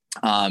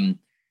 And,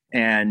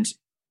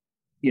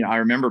 I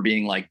remember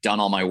being like done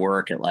all my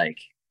work at like,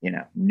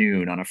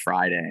 noon on a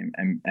Friday,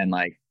 and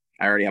like,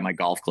 I already had my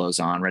golf clothes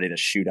on, ready to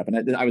shoot up.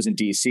 And I was in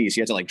DC, so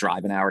you had to like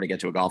drive an hour to get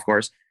to a golf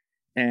course.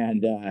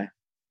 And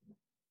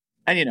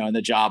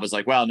the job was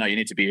like, well, no, you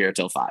need to be here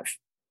till 5.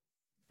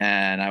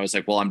 And I was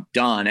like, well, I'm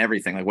done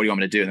everything. Like, what do you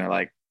want me to do? And they're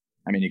like,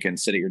 I mean, you can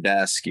sit at your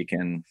desk, you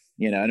can,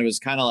 and it was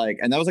kind of like,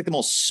 and that was like the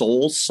most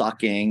soul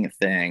sucking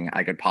thing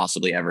I could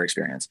possibly ever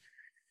experience.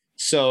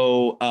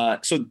 So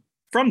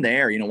from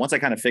there, once I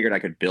kind of figured I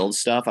could build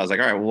stuff, I was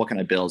like, all right, well, what can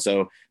I build?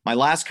 So my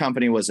last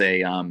company was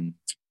it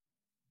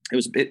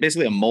was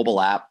basically a mobile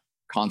app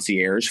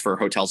concierge for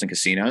hotels and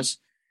casinos.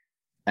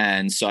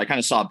 And so I kind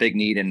of saw a big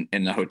need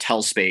in the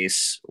hotel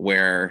space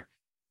where,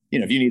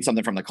 if you need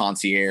something from the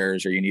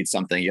concierge, or you need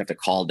something, you have to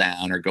call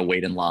down or go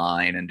wait in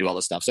line and do all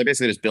this stuff. So I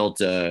basically just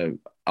built a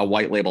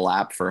white label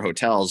app for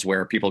hotels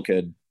where people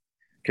could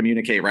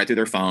communicate right through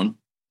their phone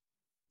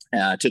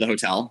to the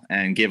hotel,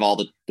 and give all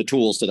the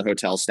tools to the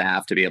hotel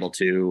staff to be able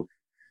to,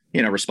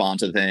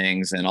 respond to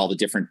things and all the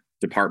different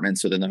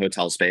departments within the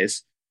hotel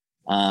space.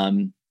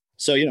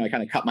 So, I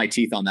kind of cut my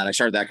teeth on that. I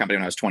started that company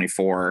when I was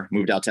 24,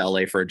 moved out to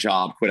LA for a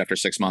job, quit after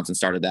 6 months and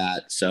started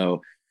that.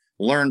 So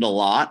learned a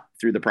lot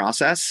through the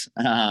process,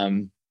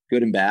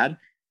 good and bad.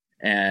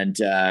 And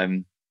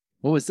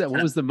what was that?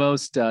 What was the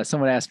most,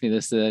 someone asked me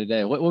this the other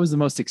day, what was the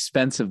most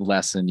expensive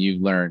lesson you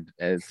learned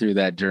through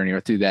that journey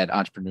or through that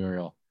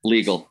entrepreneurial?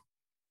 Legal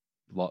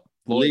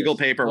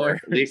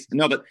paperwork.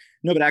 No,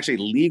 but actually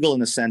legal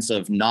in the sense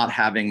of not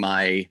having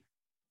my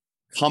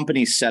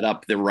company set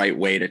up the right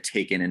way to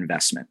take in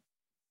investment.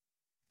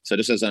 So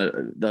just as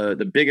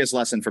the biggest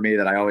lesson for me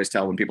that I always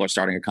tell when people are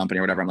starting a company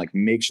or whatever, I'm like,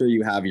 make sure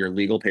you have your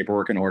legal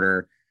paperwork in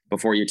order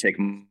before you take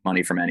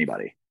money from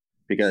anybody.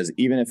 Because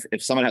even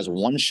if someone has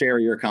 1 share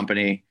of your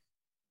company,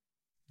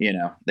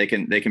 they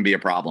can be a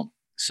problem.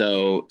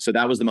 So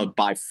that was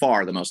by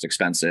far the most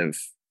expensive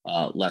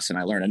lesson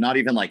I learned. And not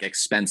even like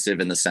expensive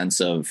in the sense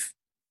of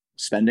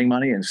spending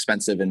money, and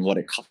expensive in what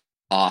it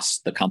costs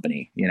the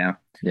company, Yeah.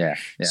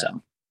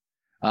 So,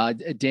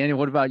 Daniel,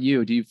 what about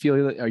you? Do you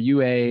feel, are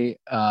you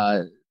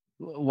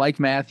like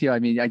Matthew? I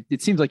mean,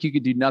 it seems like you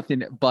could do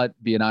nothing but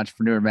be an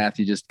entrepreneur,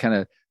 Matthew, just kind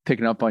of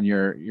picking up on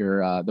your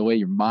the way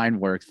your mind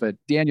works. But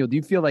Daniel, do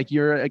you feel like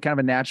you're a kind of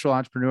a natural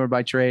entrepreneur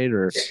by trade,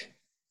 or?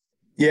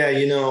 Yeah,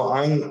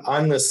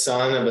 I'm the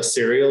son of a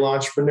serial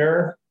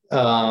entrepreneur.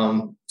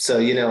 So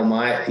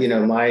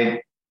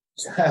my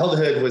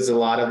childhood was a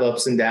lot of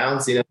ups and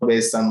downs,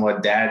 based on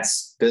what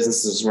dad's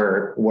businesses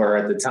were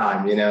at the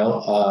time.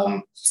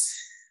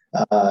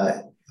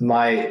 I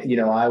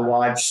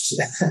watched,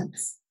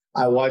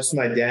 I watched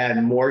my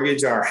dad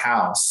mortgage our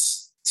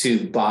house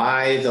to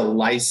buy the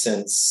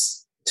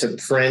license to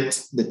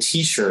print the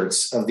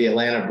t-shirts of the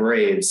Atlanta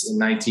Braves in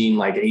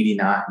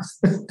 1989.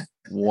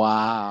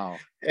 Wow.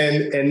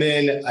 And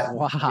then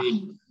wow.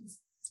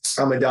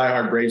 I'm a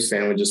diehard Braves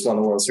fan. We just won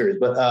the World Series,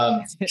 but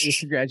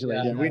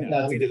congratulations. We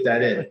have to get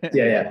that in.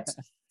 Yeah.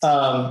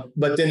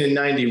 But then in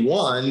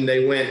 91,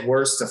 they went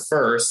worst to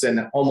first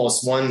and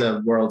almost won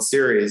the World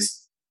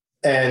Series.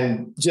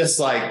 And just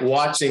like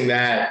watching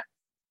that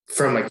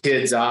from a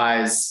kid's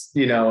eyes,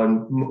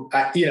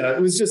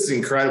 it was just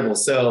incredible.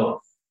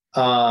 So,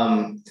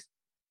 so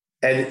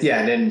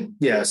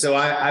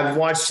I've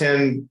watched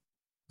him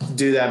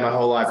do that my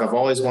whole life. I've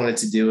always wanted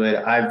to do it.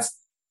 I've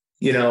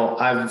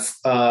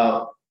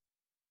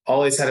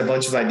always had a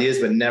bunch of ideas,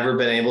 but never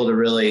been able to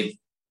really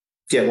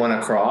get one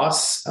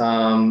across.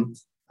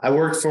 I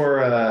worked for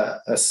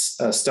a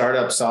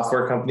startup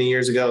software company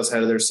years ago. I was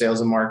head of their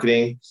sales and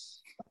marketing.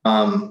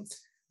 But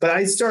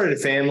I started a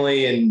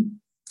family and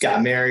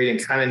got married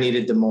and kind of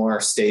needed the more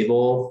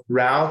stable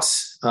route.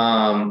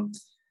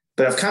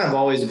 But I've kind of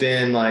always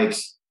been like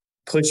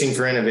pushing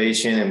for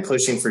innovation and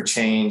pushing for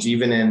change,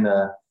 even in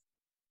the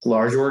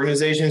large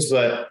organizations.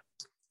 But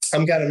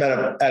I'm kind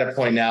of at a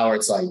point now where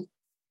it's like,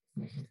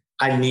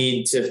 I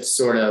need to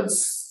sort of,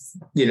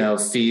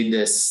 feed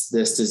this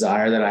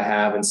desire that I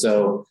have. And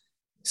so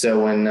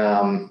when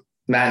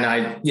Matt and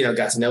I,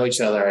 got to know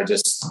each other, I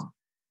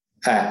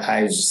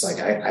was just like,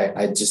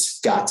 I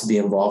just got to be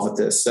involved with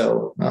this.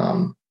 So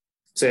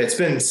it's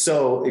been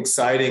so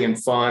exciting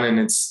and fun. And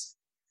it's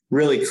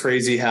really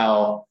crazy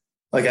how,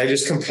 like, I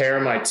just compare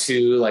my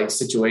two like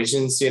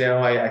situations,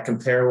 I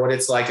compare what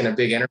it's like in a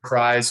big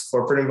enterprise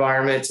corporate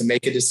environment to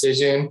make a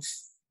decision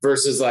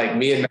versus like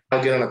me and Matt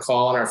will get on a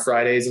call on our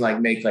Fridays and like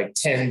make like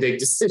 10 big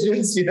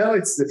decisions,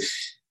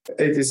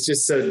 it's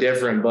just so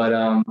different, but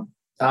I'm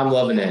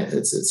loving it.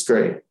 It's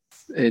great.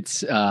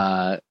 It's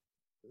I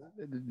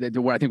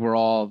think we're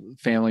all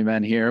family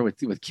men here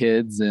with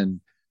kids,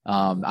 and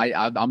I'm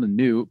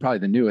probably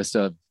the newest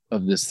of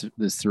this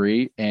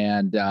three.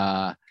 And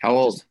how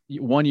old?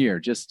 1 year,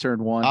 just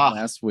turned one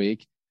last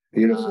week.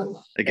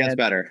 Beautiful. It gets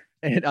better.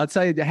 And I'll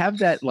tell you, to have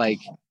that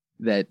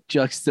that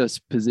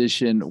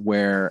juxtaposition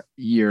where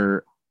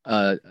you're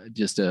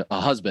just a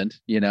husband,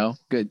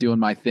 doing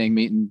my thing,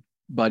 meeting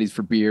buddies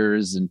for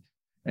beers and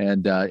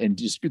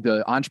just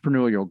the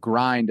entrepreneurial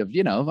grind of,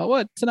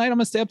 what, tonight I'm going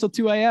to stay up till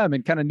 2 a.m.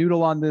 and kind of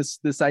noodle on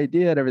this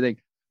idea and everything,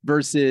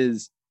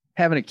 versus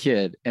having a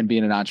kid and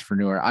being an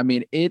entrepreneur. I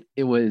mean, it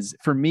was,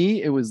 for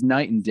me, it was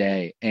night and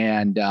day.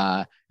 And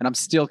I'm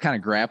still kind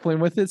of grappling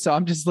with it. So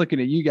I'm just looking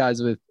at you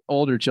guys with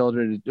older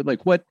children,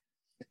 like, what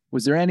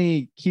was there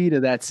any key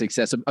to that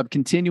success of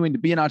continuing to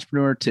be an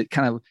entrepreneur, to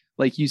kind of,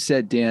 like you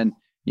said, Dan,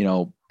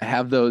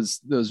 have those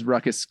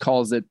ruckus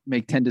calls that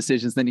make 10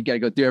 decisions, then you got to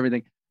go do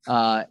everything,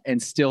 and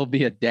still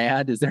be a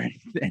dad? Is there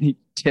any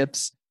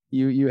tips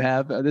you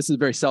have? This is a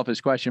very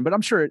selfish question, but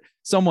I'm sure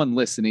someone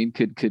listening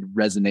could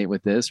resonate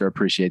with this or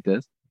appreciate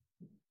this.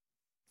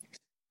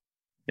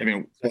 I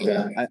mean,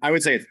 I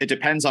would say it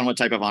depends on what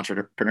type of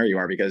entrepreneur you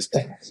are, because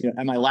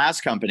at my last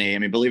company, I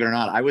mean, believe it or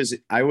not,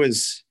 I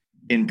was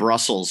in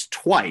Brussels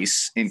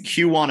twice in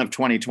Q1 of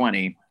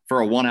 2020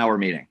 for a 1-hour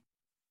meeting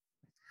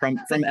from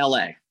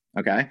LA.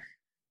 Okay.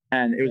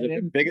 And it was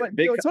a big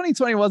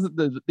 2020 wasn't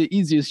the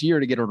easiest year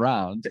to get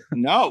around.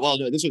 No, well,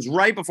 this was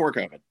right before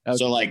COVID. Okay,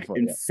 so like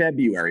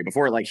February,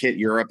 before it like hit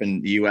Europe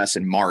and the US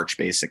in March,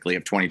 basically,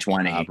 of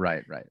 2020.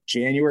 Right.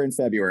 January and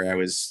February,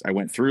 I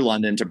went through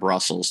London to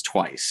Brussels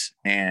twice,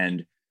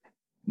 and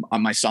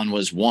my son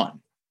was 1,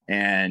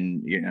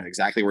 and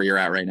exactly where you're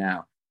at right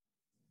now.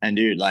 And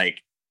dude, like,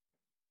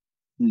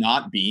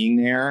 not being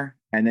there,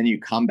 and then you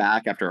come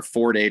back after a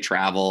 4-day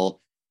travel,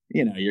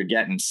 you're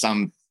getting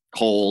some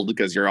cold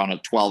because you're on a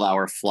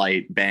 12-hour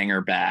flight, banger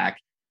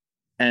back.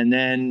 And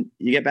then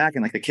you get back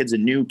and like the kid's a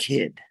new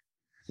kid,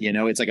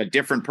 it's like a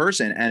different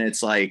person. And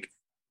it's like,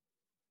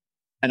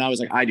 and I was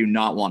like, I do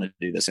not want to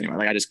do this anymore.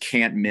 Like, I just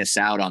can't miss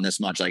out on this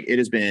much. Like, it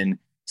has been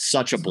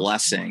such a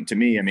blessing to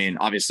me. I mean,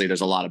 obviously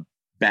there's a lot of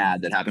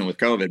bad that happened with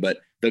COVID, but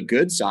the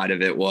good side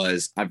of it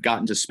was I've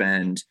gotten to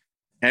spend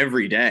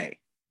every day,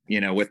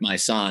 with my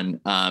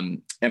son.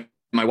 And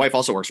my wife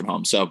also works from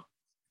home. So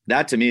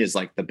that to me is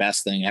like the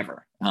best thing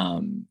ever.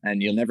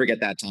 And you'll never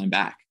get that time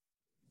back.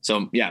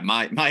 So yeah,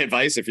 my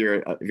advice, if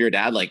you're a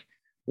dad, like,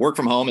 work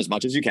from home as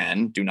much as you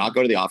can. Do not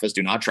go to the office.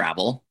 Do not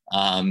travel.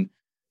 And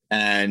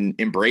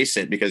embrace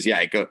it, because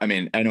I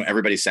know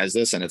everybody says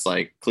this and it's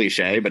like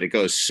cliche, but it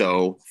goes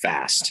so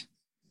fast.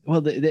 Well,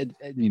 the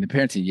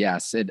parenting,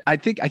 yes. And I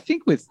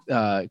think with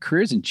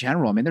careers in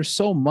general, I mean, there's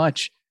so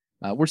much.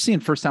 We're seeing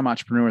first-time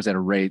entrepreneurs at a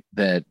rate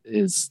that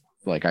is,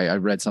 like, I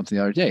read something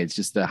the other day, it's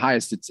just the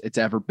highest it's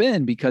ever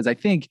been, because I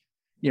think,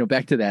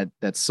 back to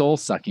that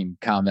soul-sucking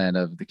comment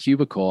of the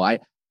cubicle, I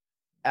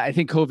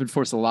think COVID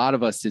forced a lot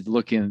of us to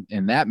look in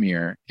that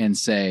mirror and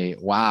say,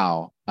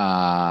 wow,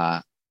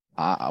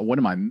 what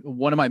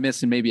am I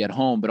missing maybe at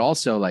home, but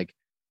also like,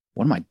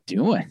 what am I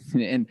doing?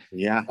 And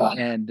Yeah.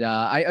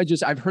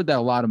 I've heard that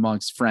a lot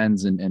amongst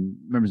friends and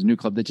members of New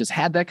Club that just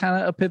had that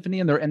kind of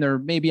epiphany, and they're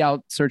maybe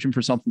out searching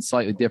for something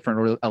slightly different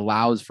or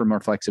allows for more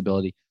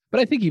flexibility. But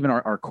I think even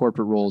our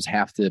corporate roles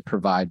have to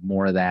provide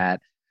more of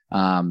that.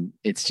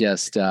 It's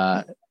just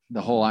the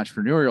whole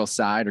entrepreneurial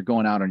side or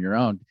going out on your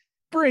own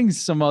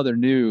brings some other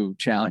new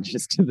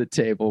challenges to the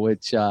table,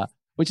 which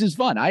is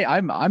fun.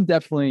 I'm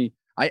definitely,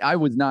 I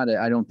was not,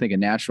 I don't think a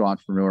natural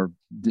entrepreneur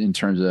in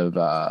terms of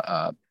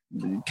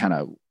kind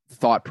of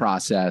thought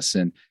process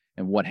and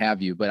what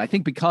have you. But I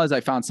think because I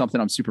found something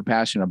I'm super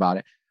passionate about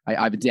it,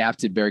 I've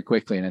adapted very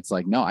quickly. And it's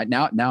like, no,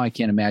 now I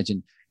can't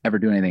imagine ever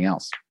doing anything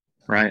else.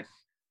 Right.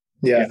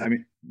 Yeah. I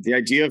mean, the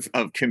idea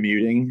of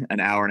commuting an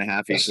hour and a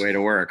half each way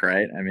to work,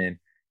 right? I mean,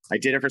 I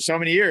did it for so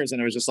many years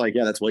and it was just like,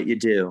 yeah, that's what you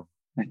do.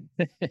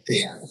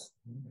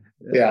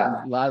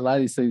 Yeah. A lot of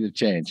these things have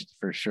changed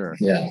for sure.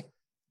 Yeah.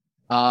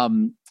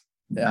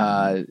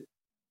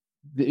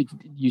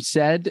 You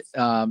said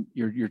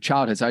your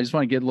childhood. So I just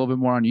want to get a little bit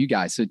more on you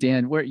guys. So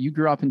Dan, where you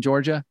grew up in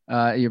Georgia,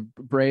 you're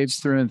Braves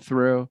through and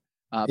through.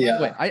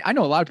 Yeah. I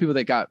know a lot of people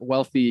that got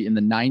wealthy in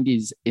the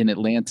 90s in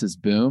Atlanta's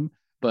boom,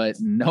 but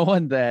no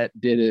one that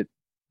did it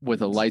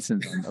with a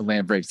license on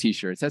Atlanta Braves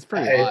t-shirts. That's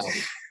pretty wild.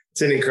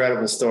 It's an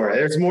incredible story.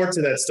 There's more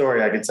to that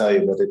story I can tell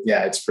you, but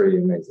it's pretty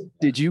amazing.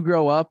 Did you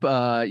grow up,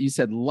 you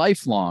said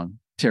lifelong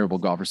terrible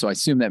golfer. So I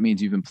assume that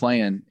means you've been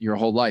playing your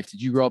whole life.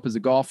 Did you grow up as a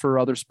golfer or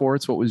other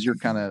sports? What was your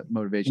kind of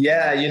motivation?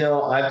 Yeah.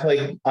 I've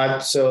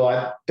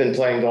been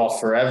playing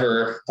golf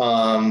forever.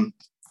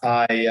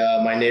 My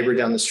neighbor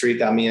down the street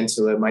got me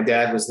into it. My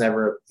dad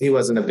he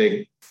wasn't a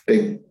big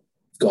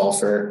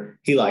golfer.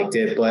 He liked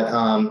it,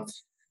 but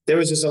there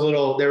was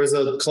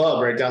a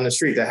club right down the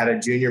street that had a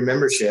junior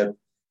membership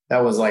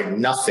that was like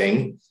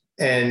nothing.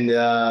 And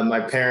my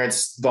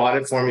parents bought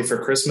it for me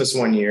for Christmas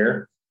one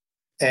year.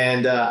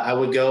 And I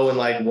would go and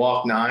like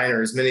walk 9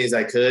 or as many as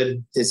I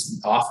could, as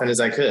often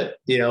as I could,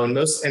 and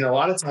a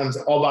lot of times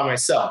all by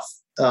myself.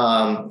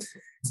 What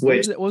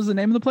was the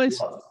name of the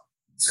place?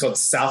 It's called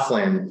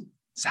Southland.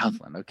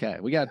 Southland. Okay.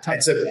 We got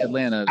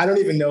Atlanta. I don't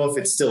even know if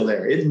it's still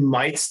there. It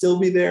might still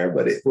be there,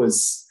 but it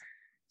was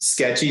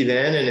sketchy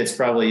then. And it's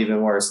probably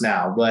even worse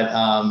now, but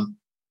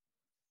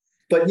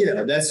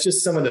that's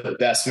just some of the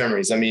best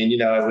memories. I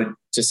mean, I would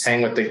just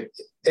hang with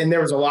and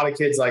there was a lot of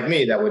kids like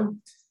me that would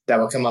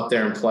come up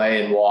there and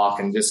play and walk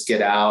and just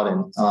get out.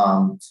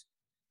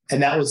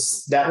 And that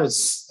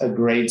was a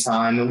great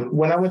time.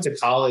 When I went to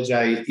college,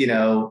 a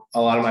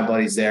lot of my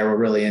buddies there were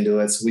really into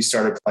it. So we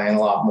started playing a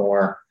lot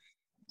more.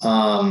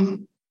 I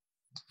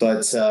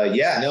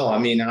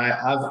mean,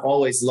 I've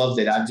always loved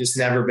it. I've just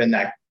never been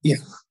that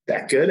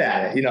good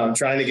at it. I'm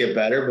trying to get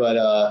better, but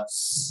I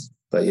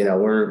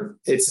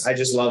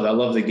just love it. I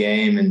love the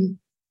game and,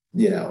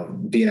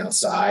 being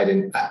outside.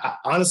 And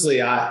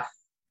honestly,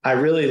 I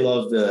really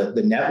love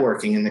the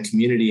networking and the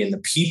community and the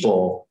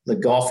people, the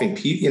golfing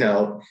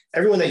people,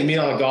 everyone that you meet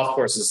on a golf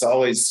course is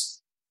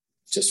always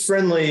just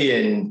friendly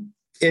and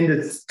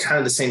into kind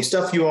of the same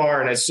stuff you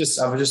are. And I've just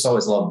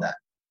always loved that.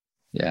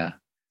 Yeah.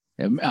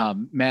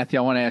 Matthew,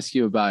 I want to ask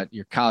you about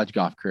your college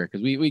golf career,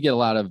 because we get a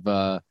lot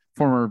of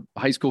former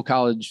high school,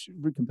 college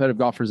competitive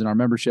golfers in our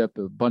membership.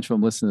 A bunch of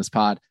them listen to this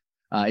pod.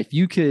 If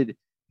you could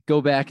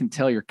go back and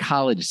tell your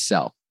college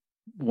self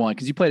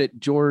because you played at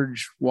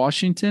George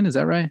Washington, is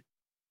that right?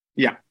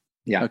 Yeah.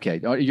 Yeah.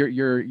 Okay.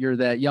 You're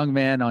that young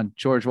man on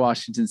George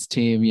Washington's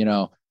team,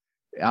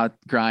 out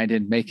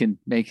grinding,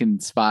 making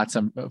spots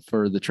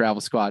for the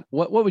travel squad.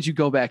 What would you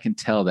go back and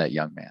tell that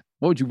young man?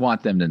 What would you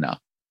want them to know?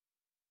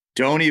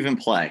 Don't even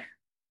play.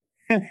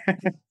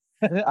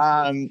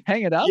 Hang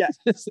it up.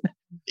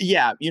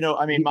 Yeah.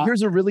 I mean,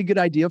 here's a really good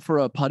idea for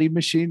a putting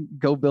machine.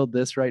 Go build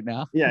this right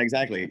now. Yeah,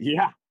 exactly.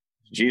 Yeah.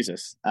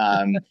 Jesus.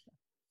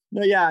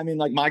 No, yeah. I mean,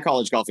 like my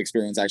college golf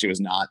experience actually was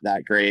not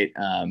that great.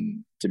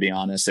 To be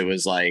honest, it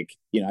was like,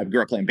 I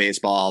grew up playing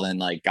baseball, then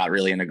like got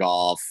really into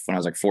golf when I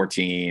was like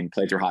 14,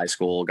 played through high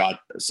school, got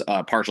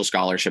a partial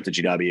scholarship to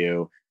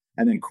GW,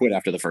 and then quit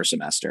after the first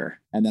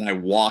semester. And then I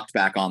walked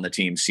back on the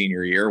team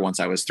senior year once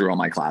I was through all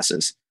my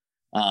classes.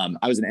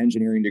 I was an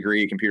engineering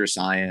degree, computer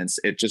science.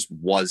 It just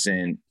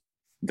wasn't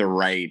the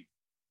right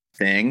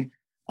thing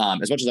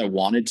as much as I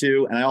wanted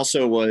to. And I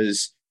also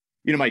was,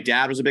 my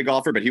dad was a big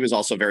golfer, but he was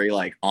also very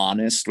like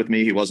honest with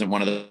me. He wasn't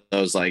one of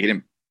those, like, he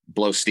didn't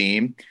blow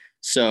steam.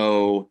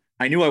 So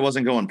I knew I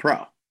wasn't going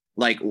pro.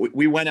 Like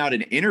we went out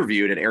and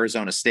interviewed at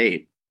Arizona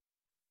State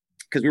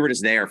because we were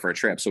just there for a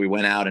trip. So we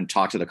went out and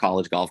talked to the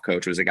college golf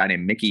coach. It was a guy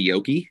named Mickey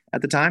Yoki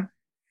at the time.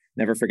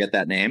 Never forget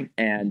that name.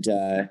 And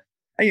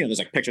there's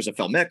like pictures of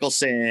Phil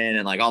Mickelson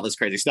and like all this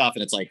crazy stuff.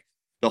 And it's like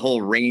the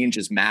whole range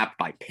is mapped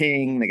by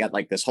ping. They got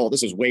like this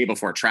was way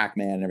before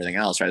TrackMan and everything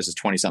else, right? This is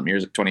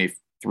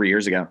 23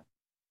 years ago.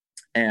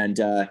 And,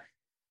 and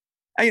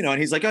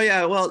he's like, oh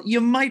yeah, well,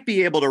 you might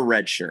be able to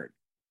redshirt.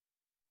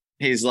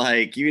 He's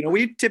like,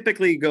 we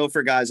typically go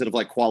for guys that have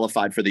like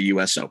qualified for the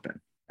US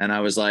Open. And I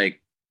was like,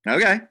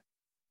 okay.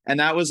 And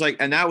that was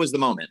the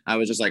moment. I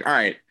was just like, all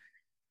right,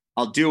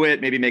 I'll do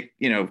it. Maybe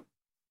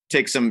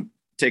take some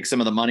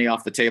of the money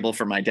off the table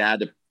for my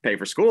dad pay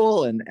for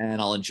school and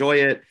I'll enjoy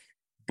it.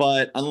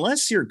 But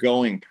unless you're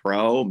going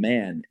pro,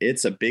 man,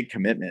 it's a big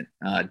commitment,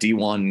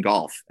 D1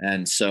 golf.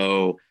 And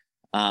so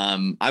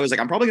I was like,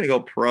 I'm probably going to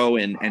go pro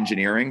in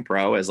engineering,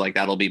 pro as like,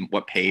 that'll be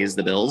what pays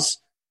the bills.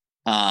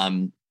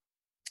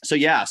 So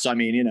yeah, so I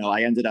mean, you know,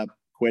 I ended up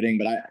quitting,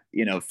 but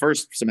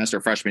first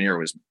semester freshman year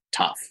was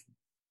tough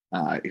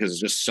because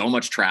it's just so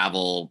much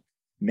travel,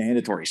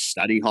 mandatory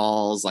study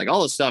halls, like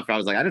all this stuff. I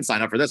was like, I didn't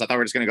sign up for this. I thought we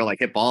were just going to go like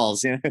hit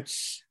balls.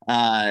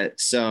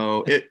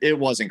 So it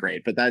wasn't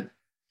great, but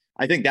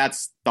I think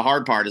that's the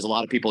hard part is a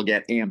lot of people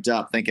get amped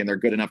up thinking they're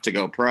good enough to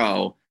go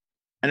pro.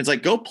 And it's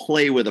like, go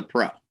play with a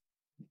pro.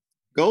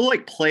 Go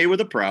like play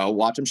with a pro,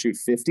 watch them shoot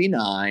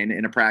 59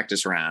 in a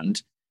practice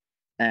round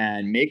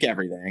and make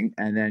everything.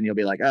 And then you'll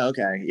be like, oh,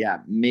 okay, yeah,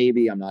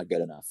 maybe I'm not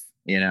good enough.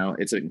 You know,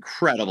 it's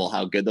incredible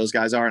how good those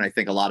guys are. And I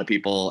think a lot of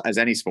people, as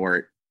any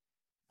sport,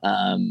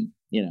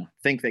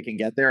 think they can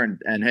get there.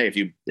 And hey, if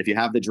you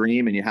have the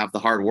dream and you have the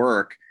hard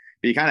work,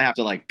 but you kind of have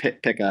to like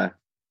pick a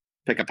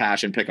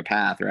passion, pick a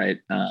path, right?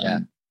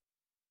 That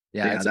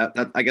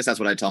I guess that's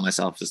what I tell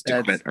myself, just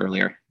to quit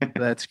earlier.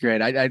 That's great.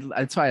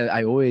 That's why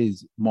I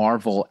always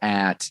marvel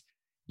at,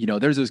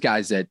 there's those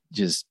guys that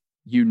just,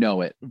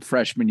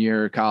 freshman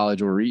year of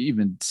college or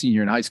even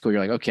senior in high school,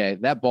 you're like, okay,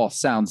 that ball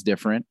sounds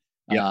different.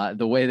 Yep.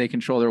 The way they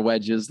control their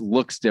wedges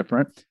looks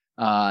different.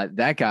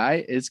 That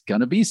guy is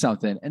going to be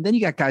something. And then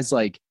you got guys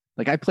like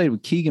I played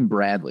with Keegan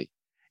Bradley,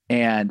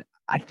 and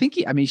I think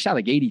he shot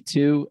like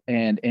 82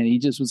 and he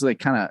just was like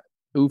kind of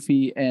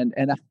oofy. And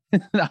I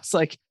was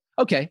like,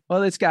 okay, well,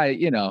 this guy,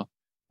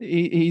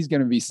 he's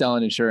going to be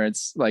selling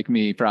insurance like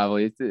me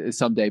probably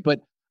someday.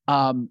 But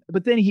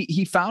then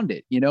he found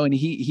it, and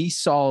he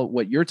saw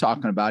what you're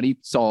talking about. He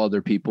saw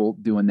other people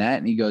doing that,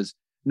 and he goes,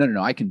 no,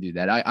 I can do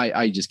that.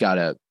 I just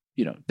gotta,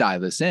 dial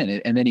this in.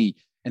 And then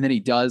he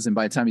does. And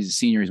by the time he's a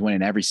senior, he's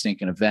winning every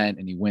stinking event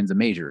and he wins a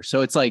major.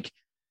 So it's like,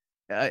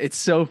 it's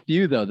so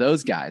few though,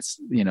 those guys,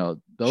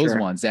 those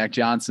ones, Zach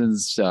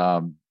Johnson's,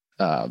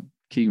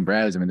 Keegan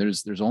Bradley's. I mean,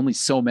 there's only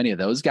so many of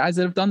those guys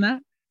that have done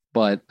that.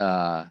 But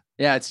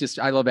yeah, it's just,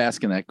 I love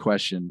asking that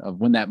question of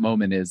when that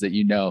moment is that,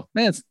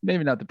 man, it's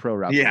maybe not the pro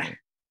route. Yeah.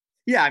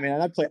 Yeah. I mean,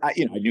 I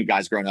knew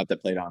guys growing up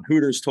that played on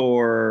Hooters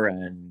tour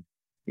and,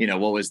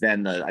 what was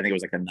then I think it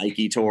was like the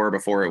Nike tour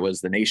before it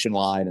was the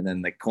Nationwide and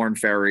then the Corn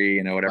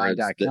Ferry, whatever.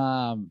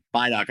 Buy.com.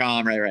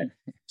 Buy.com. Right.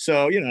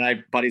 So, and I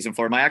have buddies in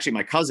Florida.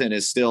 My cousin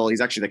he's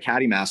actually the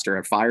caddy master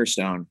at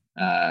Firestone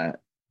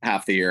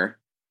half the year.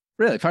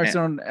 Really?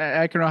 Firestone,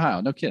 Akron, Ohio.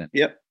 No kidding.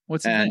 Yep.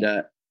 What's his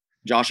name?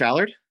 Josh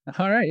Allard.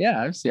 All right.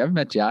 Yeah. I've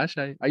met Josh.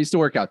 I used to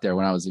work out there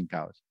when I was in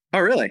college.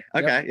 Oh, really?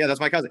 Okay. Yep. Yeah. That's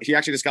my cousin. He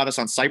actually just got us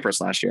on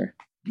Cyprus last year.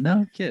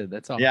 No kid.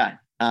 That's awesome. Yeah.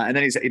 And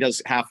then he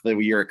does half the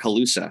year at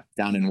Calusa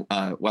down in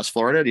West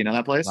Florida. Do you know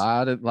that place?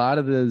 A lot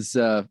of those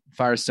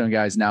Firestone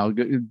guys now,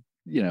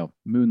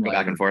 moonlight go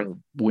back and forth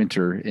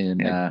winter in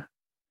Calusa.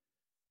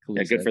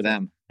 Yeah, good for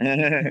them.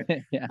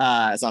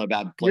 Yeah. It's not a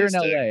bad place.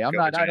 You're in LA. I'm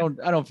not. I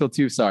don't feel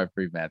too sorry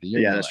for you, Matthew.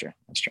 Yeah, that's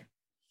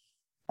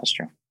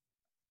true.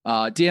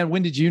 Dan,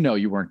 when did you know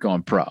you weren't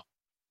going pro?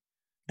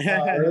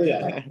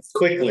 Yeah.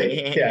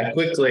 Quickly. I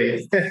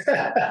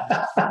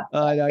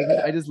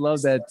just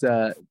love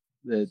that.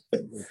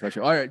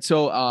 All right.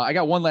 So I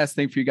got one last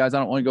thing for you guys. I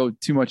don't want to go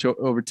too much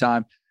over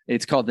time.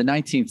 It's called the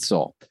 19th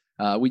Soul.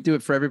 We do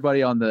it for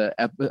everybody on the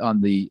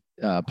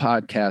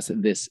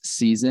podcast this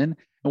season.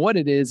 And what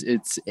it is,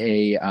 it's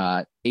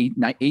a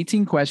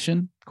 18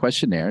 question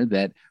questionnaire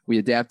that we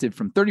adapted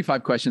from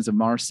 35 questions of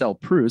Marcel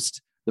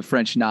Proust, the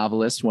French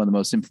novelist, one of the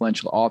most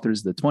influential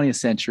authors of the 20th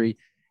century.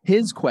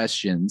 His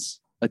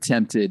questions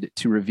attempted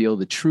to reveal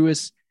the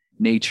truest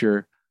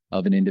nature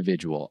of an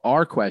individual.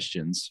 Our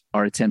questions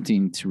are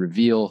attempting to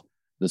reveal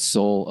the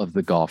soul of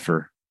the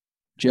golfer.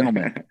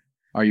 Gentlemen,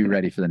 are you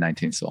ready for the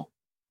 19th soul?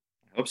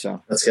 I hope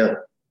so. Let's go.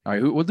 All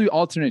right, we'll do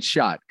alternate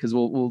shot because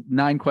we'll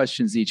 9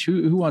 questions each.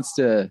 Who wants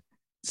to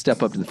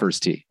step up to the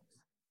first tee?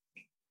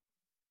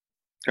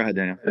 Go ahead,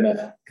 Daniel.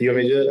 You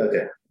want me to do it?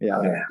 Okay. Yeah.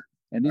 Okay.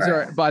 And these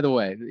are, by the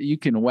way, you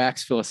can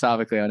wax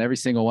philosophically on every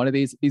single one of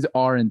these. These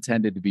are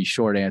intended to be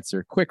short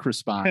answer, quick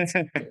response.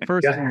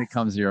 First thing that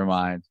comes to your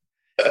mind.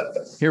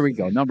 Here we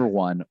go. Number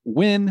 1.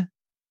 When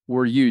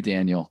were you,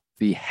 Daniel,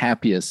 the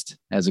happiest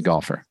as a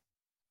golfer?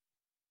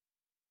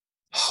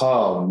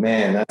 Oh,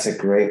 man, that's a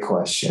great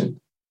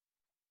question.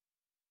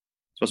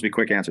 Supposed to be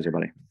quick answers here,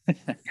 buddy.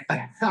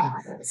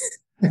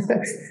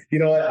 You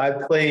know what? I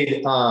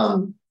played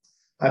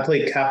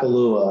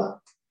Kapalua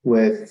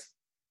with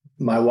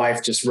my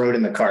wife, just rode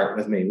in the cart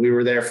with me. We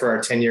were there for our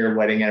 10-year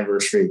wedding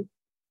anniversary.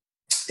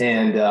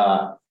 And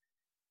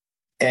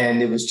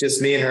it was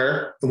just me and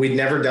her. We'd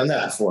never done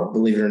that before,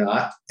 believe it or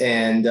not.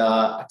 And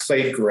I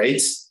played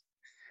great.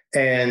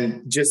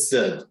 And just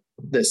the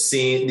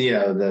scene,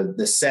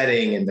 the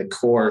setting and the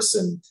course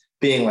and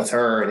being with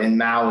her and in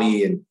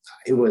Maui. And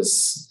it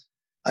was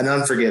an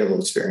unforgettable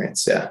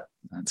experience. Yeah.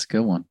 That's a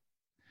good one.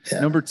 Yeah.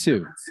 Number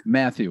 2,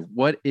 Matthew,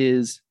 what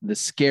is the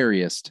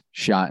scariest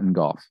shot in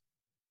golf?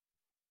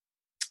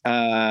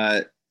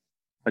 A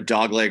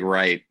dogleg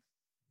right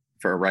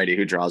for a righty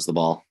who draws the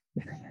ball.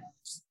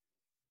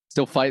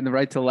 Still fighting the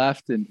right to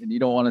left, and you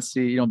don't want to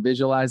see, you don't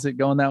visualize it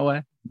going that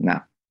way? No,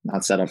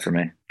 not set up for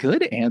me.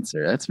 Good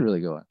answer. That's a really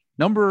good one.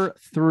 Number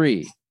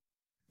 3.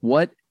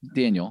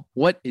 Daniel,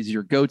 what is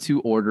your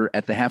go-to order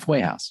at the halfway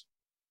house?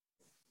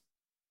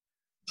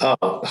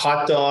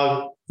 Hot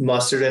dog,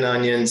 mustard and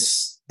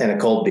onions, and a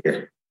cold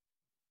beer.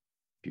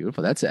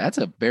 Beautiful. That's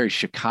a very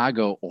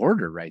Chicago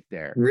order right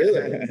there.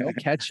 Really? No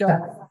ketchup?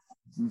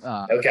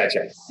 No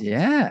ketchup.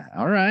 Yeah.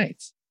 All right.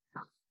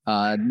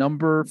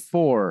 Number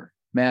 4,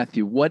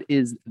 Matthew, what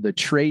is the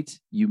trait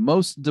you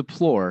most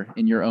deplore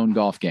in your own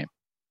golf game?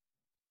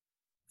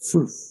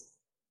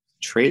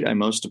 Trait I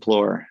most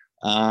deplore.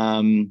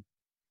 I'd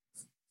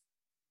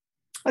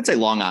say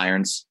long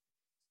irons.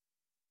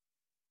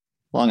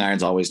 Long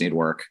irons always need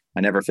work.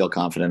 I never feel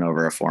confident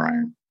over a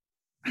 4-iron.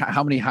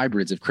 How many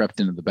hybrids have crept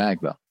into the bag,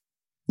 though?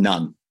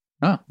 None.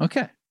 Oh,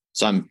 okay.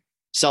 So I'm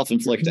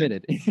self-inflicted.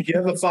 Committed. You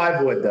have a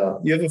 5-wood, though.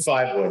 You have a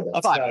 5-wood.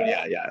 A 5-wood,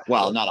 yeah.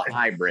 Well, not a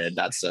hybrid.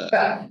 That's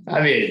I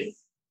mean...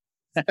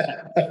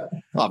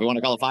 Well, if we want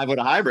to call a 5-wood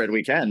a hybrid,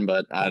 we can,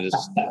 but I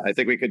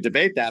think we could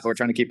debate that, but we're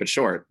trying to keep it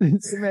short.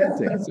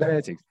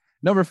 Semantics.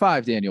 Number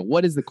 5, Daniel,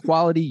 what is the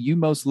quality you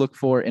most look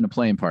for in a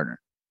playing partner?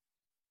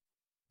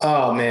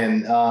 Oh,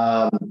 man.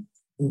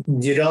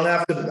 You don't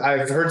have to,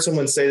 I've heard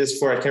someone say this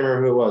before. I can't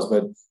remember who it was,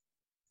 but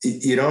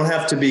you don't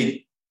have to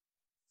be,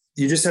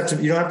 you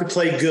don't have to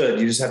play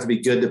good. You just have to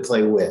be good to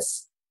play with.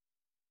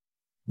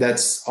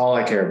 That's all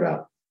I care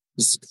about.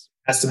 It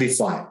has to be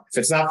fun. If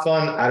it's not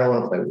fun, I don't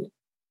want to play with it.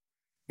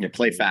 Yeah,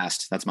 play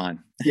fast. That's mine.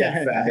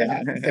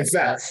 Yeah. In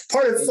fact,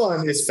 part of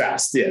fun is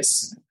fast.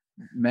 Yes.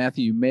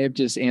 Matthew, you may have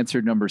just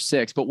answered number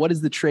 6, but what is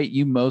the trait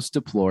you most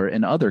deplore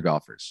in other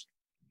golfers?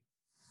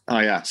 Oh,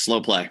 yeah.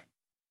 Slow play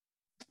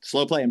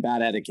and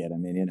bad etiquette. I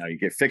mean, you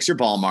can fix your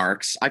ball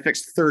marks. I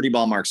fixed 30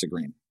 ball marks of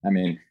green. I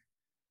mean,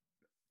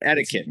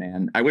 etiquette,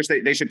 man. I wish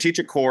they should teach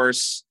a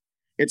course.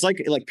 It's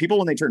like people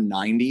when they turn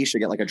 90 should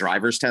get like a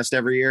driver's test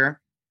every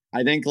year.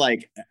 I think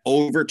like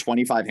over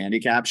 25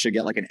 handicaps should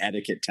get like an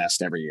etiquette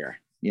test every year.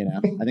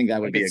 I think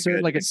that would be a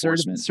good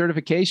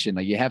certification.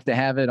 Like you have to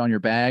have it on your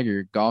bag or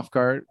your golf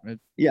cart.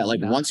 Yeah. Like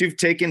once you've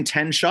taken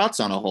 10 shots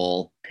on a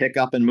hole, pick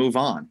up and move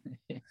on.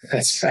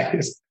 That's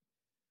right.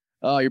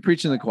 Oh, you're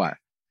preaching the choir.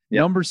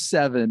 Yep. Number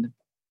 7,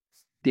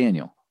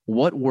 Daniel,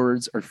 what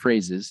words or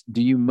phrases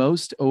do you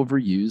most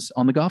overuse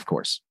on the golf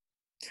course?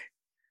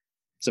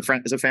 It's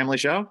a family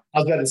show. I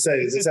was about to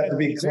say, does this have to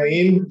be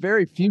clean?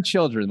 Very few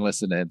children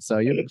listen in, so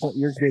you're good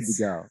to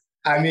go.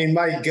 I mean,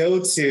 my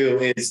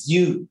go-to is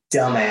 "you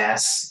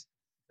dumbass."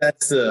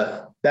 That's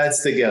the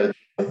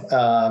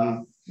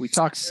go-to. We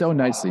talk so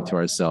nicely to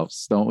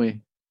ourselves, don't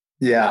we?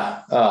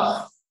 Yeah.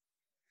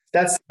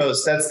 That's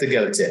the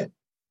go-to.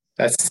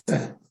 That's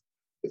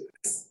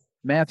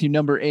Matthew,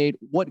 number 8,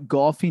 what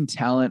golfing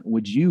talent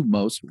would you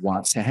most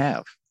want to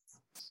have?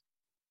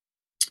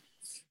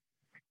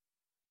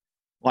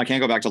 Well, I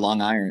can't go back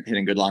to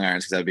hitting good long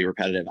irons because that would be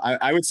repetitive.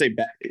 I would say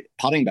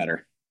putting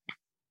better,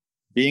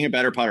 being a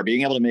better putter,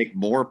 being able to make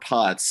more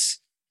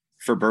putts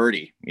for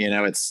birdie.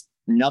 It's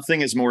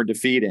nothing is more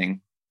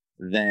defeating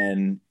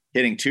than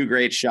hitting 2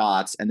 great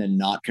shots and then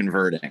not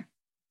converting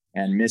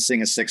and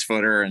missing a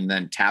 6-footer and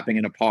then tapping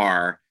in a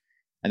par.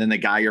 And then the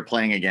guy you're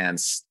playing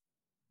against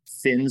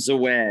thins a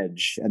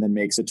wedge and then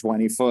makes a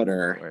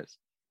 20-footer.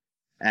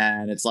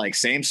 And it's like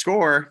same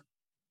score.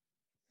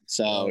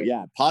 So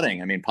yeah,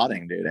 putting. I mean,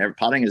 putting, dude.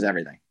 Putting is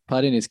everything.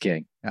 Putting is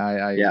king.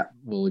 I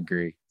will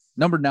agree.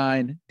 Number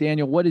 9,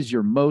 Daniel, what is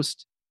your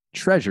most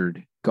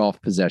treasured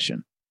golf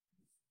possession?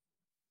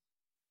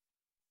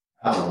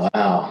 Oh,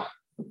 wow.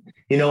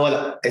 You know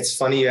what? It's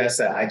funny you asked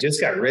that. I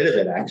just got rid of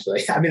it,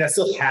 actually. I mean, I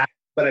still have it,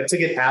 but I took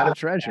it out of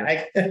treasure.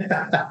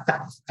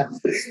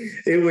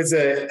 It was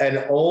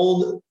an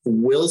old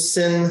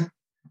Wilson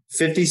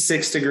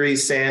 56-degree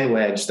sand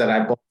wedge that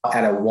I bought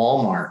at a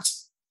Walmart.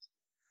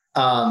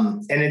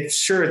 And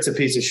it's a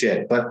piece of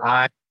shit, but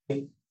I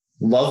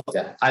love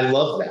that. I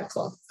love that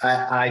club.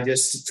 I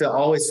just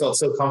always felt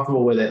so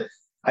comfortable with it.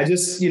 I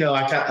just,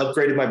 I kind of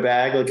upgraded my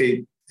bag like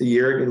a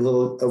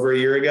little over a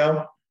year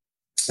ago.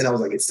 And I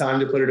was like, it's time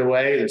to put it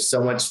away. There's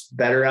so much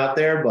better out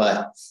there,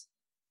 but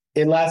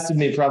it lasted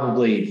me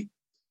probably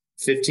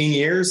 15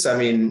 years. I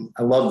mean,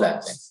 I love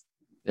that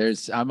thing.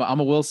 I'm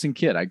a Wilson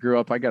kid. I grew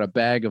up, I got a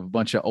bag of a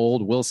bunch of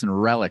old Wilson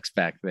relics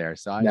back there.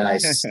 So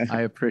nice.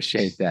 I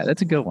appreciate that.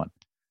 That's a good one.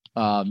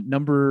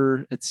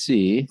 Number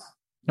 10.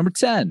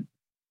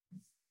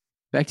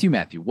 Back to you,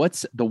 Matthew.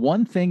 What's the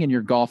one thing in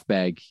your golf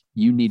bag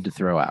you need to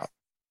throw out?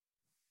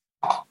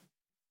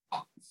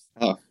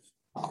 Oh,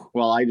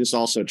 well, I just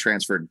also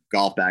transferred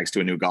golf bags to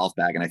a new golf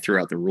bag and I threw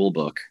out the rule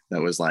book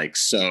that was like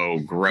so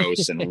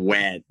gross and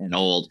wet and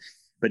old.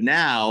 But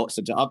now,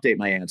 so to update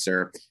my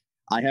answer,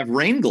 I have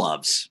rain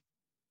gloves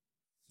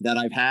that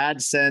I've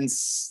had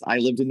since I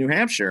lived in New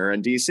Hampshire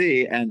and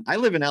DC, and I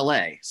live in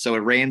LA. So it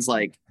rains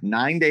like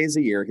 9 days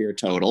a year here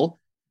total.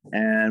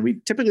 And we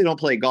typically don't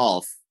play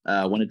golf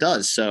when it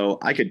does. So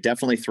I could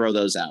definitely throw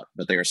those out,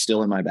 but they are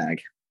still in my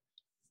bag.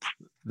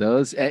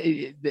 Those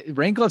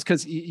rain gloves,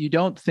 because you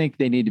don't think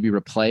they need to be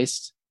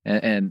replaced.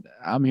 And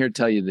I'm here to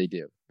tell you they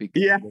do,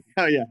 Yeah.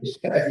 Oh, yeah.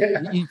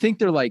 You think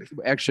they're like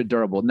extra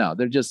durable? No,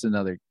 they're just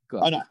another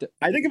glove. Oh, no.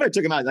 I think if I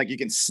took them out, like you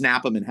can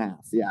snap them in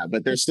half. Yeah,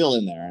 but they're still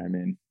in there. I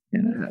mean,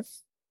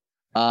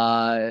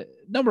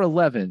 Number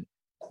 11,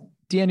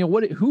 Daniel.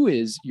 Who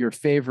is your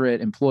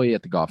favorite employee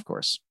at the golf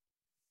course?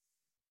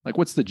 Like,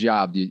 what's the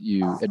job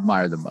you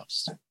admire the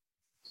most?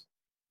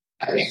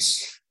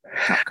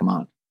 Come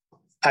on.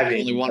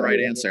 Only one right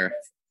answer.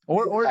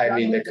 Or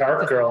the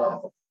cart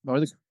girl.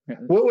 Or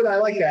what would I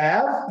like to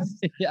have?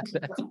 Yeah.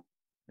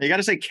 You got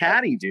to say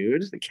caddy,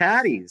 dude. The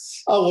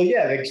caddies. Oh, well,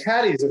 yeah, the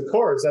caddies, of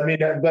course. I mean,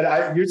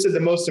 but you said the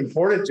most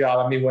important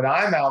job. I mean, when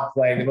I'm out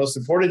playing, the most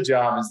important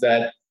job is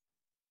that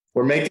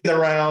we're making the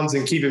rounds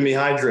and keeping me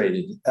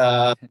hydrated.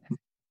 No,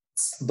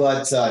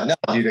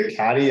 dude, the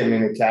caddy. I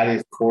mean, the caddy,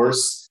 of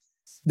course.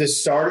 The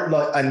starter,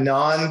 like a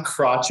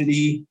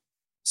non-crotchety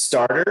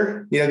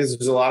starter, because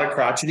there's a lot of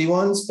crotchety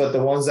ones, but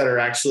the ones that are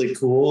actually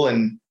cool.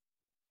 And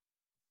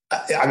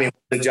I mean,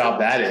 the job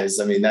that is,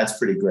 I mean, that's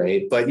pretty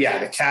great. But yeah,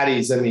 the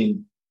caddies, I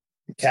mean,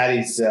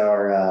 caddies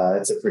are,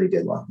 it's a pretty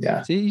good one.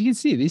 Yeah. See, you can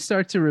see these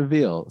start to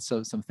reveal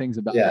some things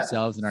about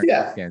themselves in our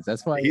games.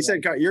 That's why he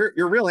said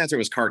your real answer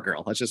was cart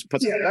girl. Let's just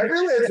put my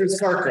real answer is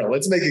cart girl.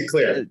 Let's make it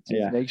clear.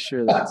 Make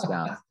sure that's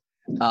down.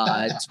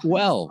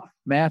 12,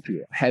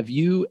 Matthew, have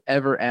you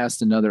ever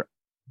asked another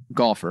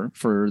golfer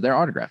for their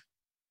autograph?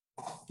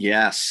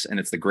 Yes. And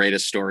it's the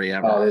greatest story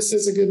ever. Oh, this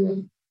is a good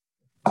one.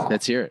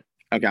 Let's hear it.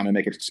 Okay. I'm gonna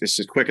make it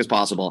as quick as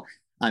possible.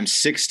 I'm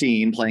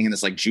 16 playing in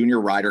this like junior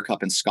Ryder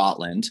Cup in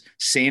Scotland,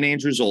 St.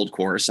 Andrews Old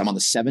Course. I'm on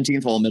the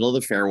 17th hole, middle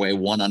of the fairway,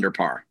 1 under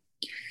par.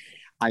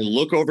 I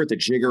look over at the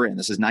Jigger Inn.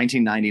 This is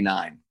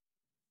 1999.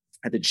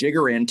 At the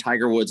Jigger Inn,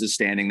 Tiger Woods is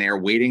standing there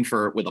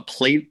with a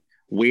plate,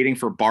 waiting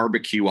for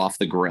barbecue off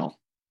the grill.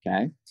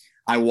 Okay.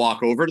 I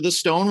walk over to the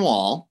stone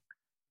wall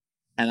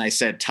and I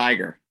said,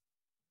 Tiger,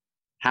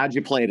 how'd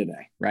you play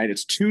today? Right.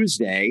 It's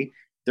Tuesday.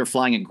 They're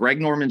flying in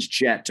Greg Norman's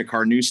jet to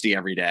Carnoustie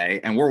every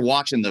day. And we're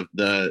watching the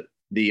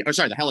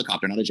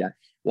helicopter, not a jet,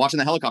 watching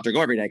the helicopter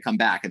go every day, come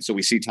back. And so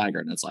we see Tiger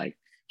and it's like,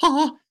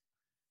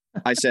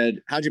 I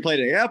said, how'd you play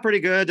today? Yeah, pretty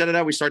good.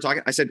 We start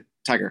talking. I said,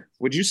 Tiger,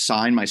 would you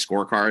sign my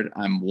scorecard?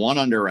 I'm 1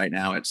 under right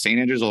now at St.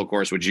 Andrews Old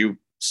Course. Would you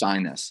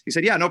sign this? He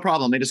said, yeah, no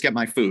problem. They just get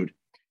my food.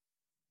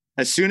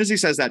 As soon as he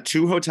says that,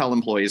 2 hotel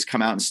employees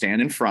come out and stand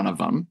in front of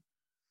him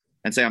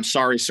and say, I'm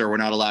sorry, sir. We're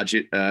not allowed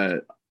you're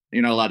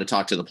not allowed to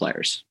talk to the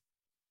players.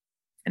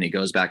 And he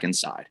goes back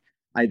inside.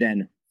 I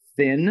then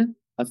thin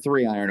a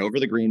 3-iron over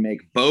the green,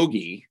 make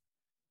bogey,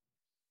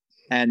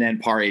 and then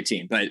par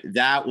 18. But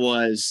that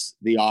was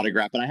the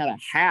autograph. But I had a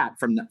hat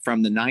from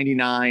the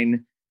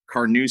 99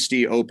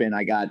 Carnoustie Open.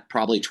 I got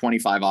probably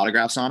 25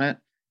 autographs on it,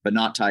 but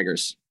not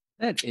Tiger's.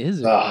 That is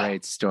a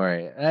great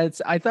story. I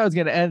thought it was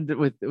going to end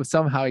with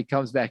somehow he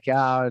comes back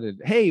out and,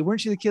 hey,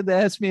 weren't you the kid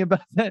that asked me about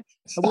that?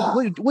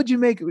 What'd you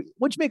make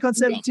on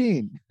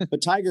 17?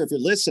 But Tiger, if you're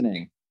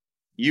listening,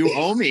 you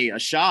owe me a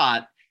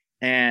shot,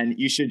 and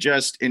you should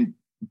just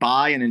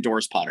buy and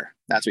endorse Puttr.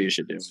 That's what you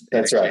should do.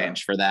 That's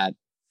exchange for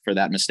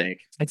that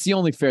mistake. It's the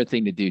only fair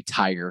thing to do,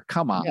 Tiger.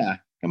 Come on. Yeah,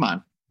 come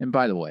on. And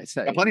by the way,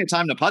 got plenty of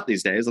time to putt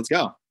these days. Let's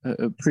go.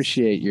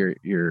 Appreciate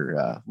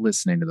your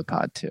listening to the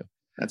pod too.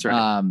 That's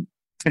right.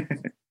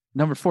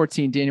 Number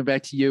 14, Daniel,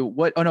 back to you.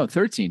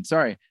 13.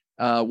 Sorry.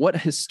 What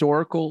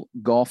historical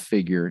golf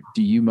figure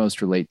do you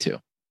most relate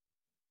to?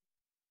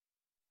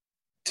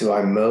 Do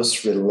I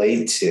most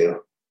relate to?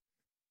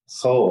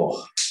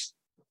 Oh,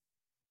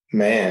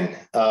 man.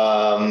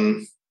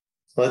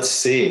 Let's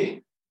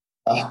see.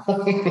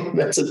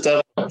 That's a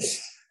tough one.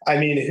 I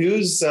mean,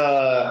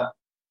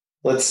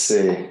 let's see.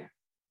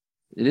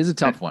 It is a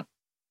tough one.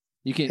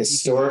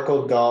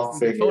 Historical golf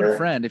figure. Phone a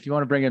friend. If you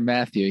want to bring in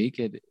Matthew, he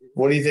could.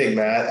 What do you think,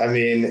 Matt? I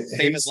mean,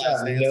 famous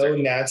last name. No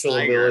natural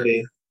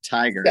ability.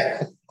 Tiger.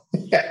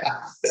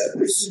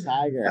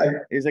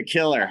 Tiger. He's a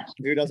killer.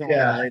 Who doesn't want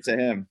to relate to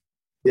him?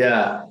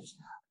 Yeah.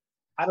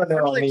 I don't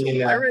know.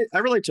 I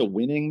relate to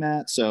winning,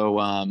 Matt. So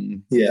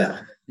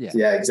yeah,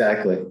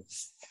 exactly.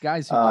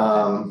 Guys.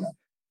 Sorry,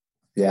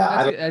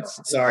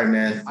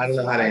 man. I don't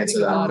know how to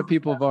answer that. A lot of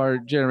people of our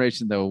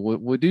generation, though,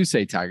 would do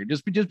say Tiger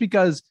just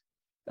because.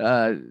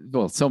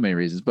 So many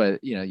reasons,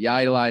 but you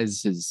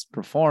idolize his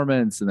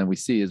performance, and then we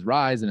see his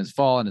rise and his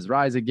fall and his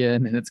rise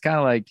again, and it's kind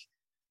of like,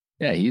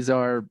 he's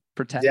our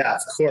protector. Yeah,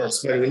 of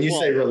course. But when you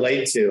say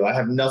relate to, I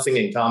have nothing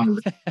in common.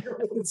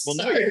 Well,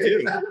 no, you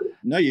do.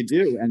 No, you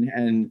do.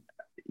 And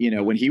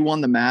when he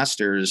won the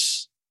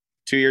Masters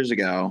 2 years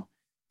ago,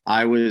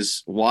 I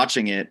was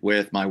watching it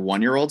with my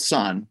 1-year-old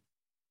son,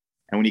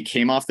 and when he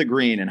came off the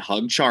green and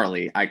hugged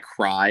Charlie, I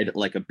cried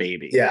like a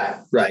baby.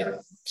 Yeah, right.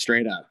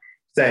 Straight up.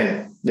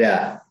 Same.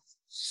 Yeah.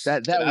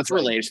 That's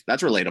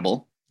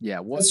relatable.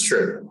 Yeah. That's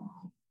true.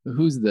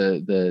 Who's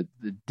the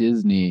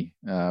Disney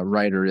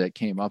writer that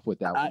came up with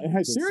that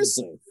one?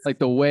 Seriously. Like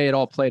the way it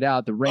all played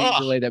out, the rain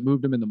delay that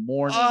moved him in the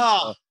morning.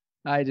 I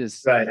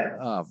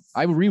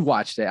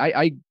rewatched it.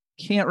 I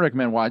can't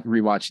recommend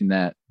rewatching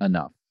that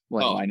enough.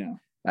 I know.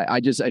 I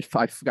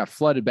got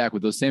flooded back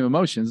with those same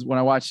emotions when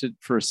I watched it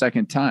for a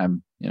second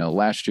time,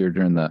 last year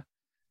during the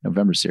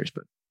November series.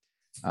 But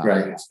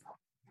right.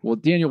 Well,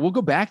 Daniel, we'll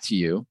go back to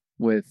you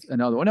with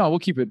another one. No, we'll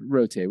keep it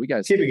rotate. We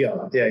got keep it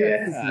going.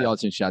 Yeah. The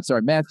alternate shot.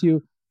 Sorry,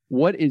 Matthew.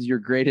 What is your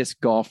greatest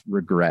golf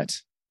regret?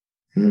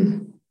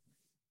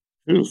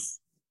 Oof.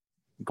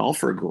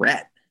 Golf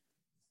regret.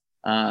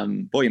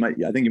 Boy,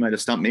 I think you might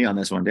have stumped me on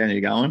this one. Daniel,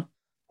 you got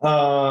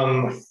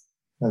one?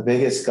 My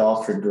biggest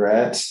golf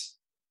regret.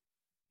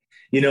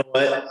 You know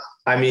what?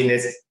 I mean,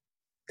 this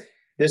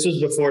was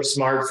before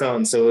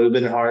smartphones, so it would have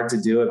been hard to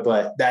do it.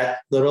 But that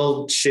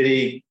little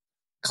shitty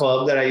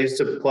club that I used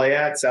to play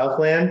at,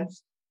 Southland,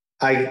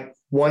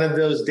 one of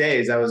those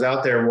days I was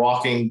out there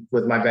walking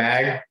with my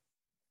bag,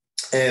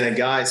 and a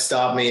guy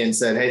stopped me and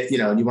said, "Hey,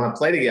 you want to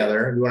play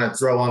together? You want to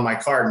throw on my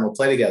card and we'll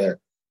play together?"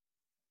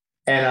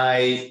 And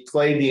I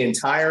played the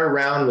entire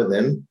round with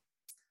him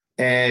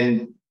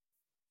and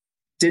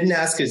didn't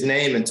ask his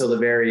name until the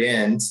very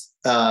end.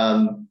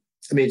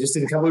 Just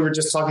didn't come. We were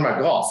just talking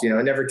about golf, it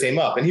never came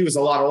up. And he was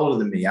a lot older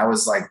than me. I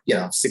was like,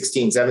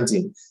 16,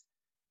 17.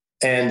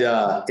 And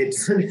it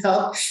turned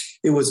out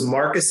it was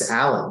Marcus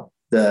Allen,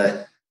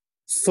 the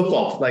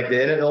football, like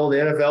the old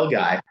NFL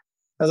guy.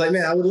 I was like,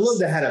 man, I would love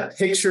to have a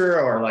picture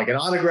or like an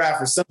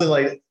autograph or something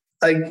like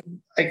I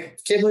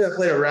can't believe I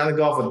played a round of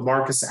golf with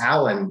Marcus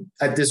Allen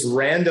at this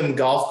random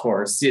golf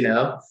course,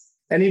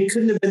 and he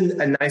couldn't have been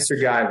a nicer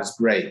guy. It was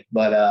great.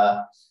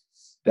 But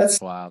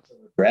that's wild.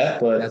 Regret,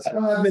 but I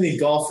don't have many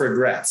golf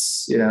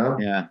regrets,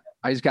 Yeah.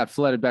 I just got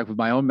flooded back with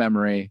my own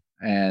memory,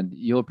 and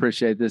you'll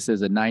appreciate this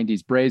as a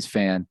 90s Braves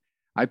fan.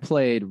 I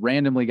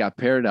randomly got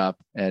paired up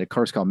at a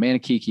course called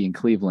Manakiki in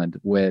Cleveland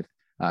with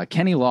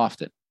Kenny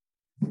Lofton.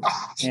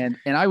 And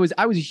I was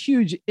a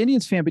huge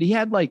Indians fan, but he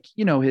had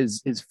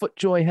his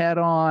FootJoy hat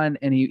on,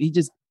 and he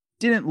just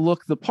didn't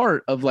look the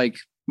part of like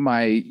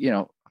my,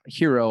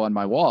 hero on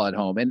my wall at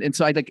home. And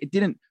so it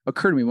didn't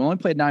occur to me. We only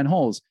played 9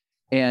 holes,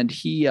 and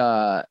he,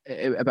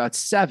 about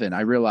 7,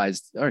 I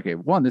realized, okay,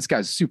 one, this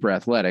guy's super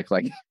athletic.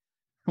 Like,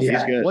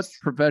 what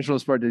professional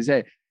sport did he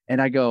say?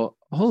 And I go,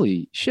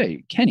 holy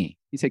shit, Kenny.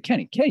 He said,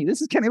 Kenny,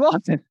 this is Kenny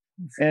Lofton.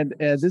 And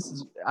this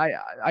is,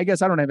 I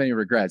guess I don't have any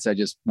regrets. I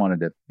just wanted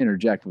to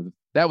interject with,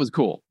 that was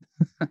cool.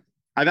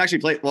 I've actually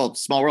played,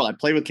 small world. I've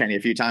played with Kenny a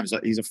few times.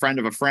 He's a friend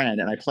of a friend,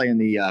 and I play in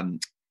the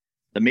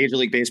Major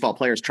League Baseball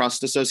Players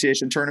Trust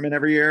Association tournament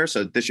every year.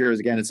 So this year,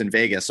 again, it's in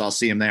Vegas. So I'll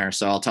see him there.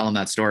 So I'll tell him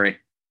that story.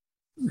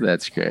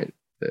 That's great.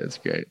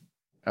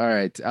 All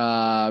right.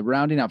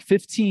 Rounding out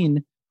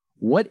 15.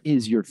 What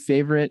is your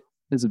favorite?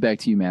 This is back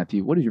to you,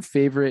 Matthew. What is your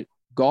favorite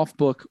golf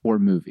book or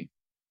movie?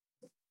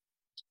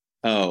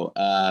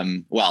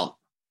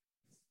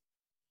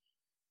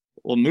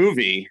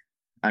 Movie.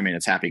 I mean,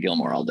 it's Happy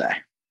Gilmore all day.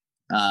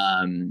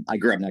 I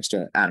grew up next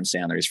to Adam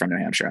Sandler. He's from New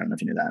Hampshire. I don't know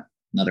if you knew that.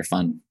 Another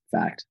fun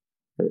fact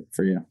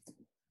for you.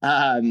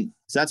 So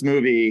that's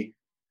movie.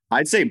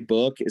 I'd say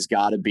book has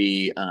got to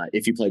be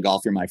If You Play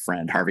Golf, You're My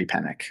Friend, Harvey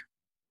Penick.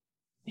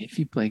 If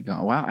You Play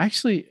Golf. Wow.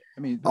 Actually,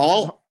 I mean,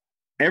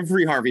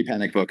 every Harvey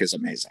Penick book is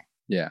amazing.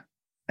 Yeah.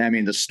 I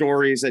mean, the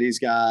stories that he's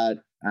got,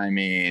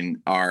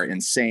 are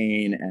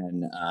insane.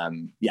 And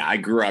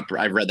I've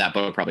read that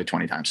book probably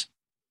 20 times.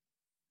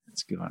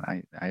 That's a good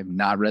one. I have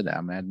not read that.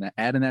 I'm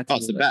adding that.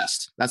 It's the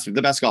best. That's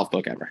the best golf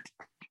book ever.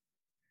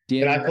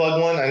 Can I plug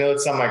one? I know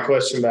it's not my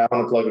question, but I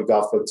want to plug a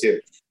golf book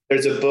too.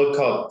 There's a book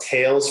called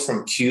Tales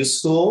from Q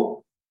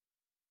School,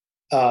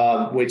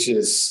 which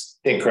is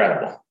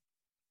incredible.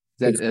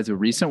 That's a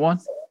recent one?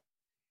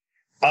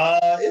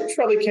 It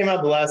probably came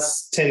out the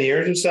last 10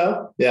 years or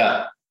so.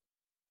 Yeah.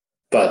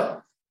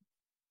 But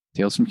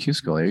Tales from Q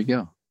School. There you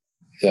go.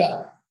 Yeah.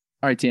 All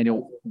right,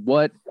 Daniel,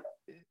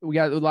 we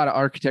got a lot of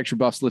architecture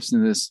buffs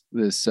listening to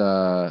this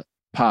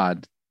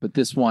pod, but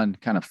this one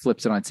kind of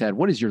flips it on its head.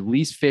 What is your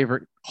least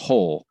favorite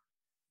hole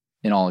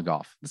in all of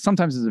golf?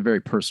 Sometimes it's a very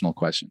personal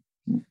question.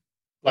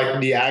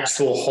 Like the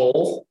actual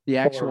hole? The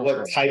actual or what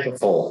hole? Type of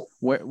hole?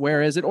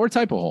 Where is it? Or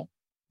type of hole?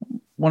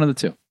 One of the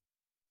two.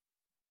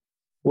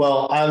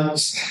 Well,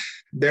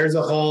 there's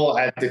a hole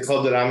at the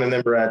club that I'm a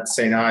member at,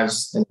 St.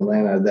 Ives in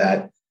Atlanta,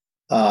 that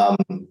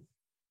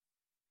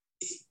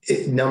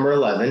number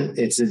 11,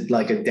 it's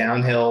like a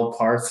downhill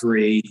par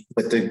 3,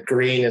 but the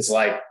green is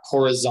like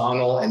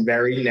horizontal and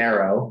very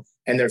narrow.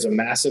 And there's a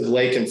massive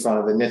lake in front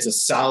of it. And it's a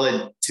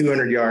solid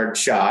 200-yard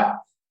shot.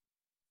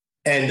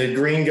 And the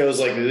green goes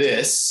like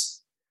this.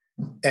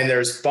 And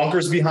there's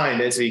bunkers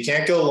behind it. So you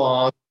can't go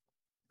long.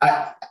 You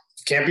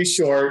can't be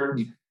short.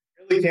 You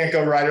really can't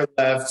go right or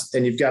left.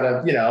 And you've got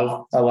to,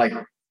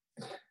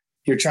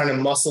 you're trying to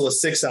muscle a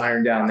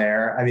 6-iron down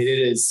there. I mean, it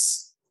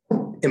is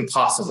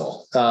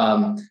impossible.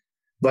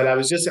 But I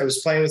was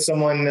playing with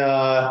someone.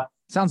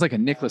 Sounds like a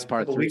Nicklaus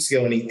par 3 weeks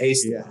ago, and he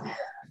aced it.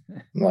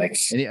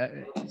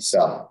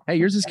 So hey,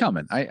 yours is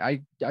coming.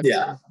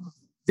 Yeah.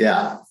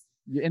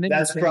 And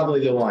that's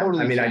probably the one.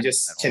 Totally, I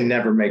just can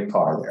never make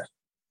par there.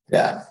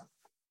 Yeah.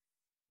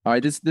 All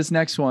right, this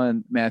next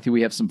one, Matthew,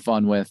 we have some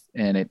fun with,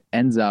 and it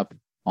ends up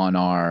on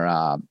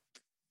our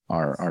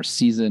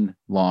season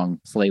long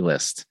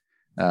playlist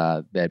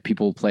that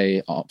people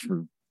play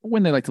for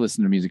when they like to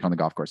listen to music on the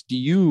golf course. Do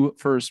you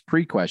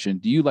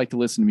like to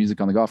listen to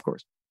music on the golf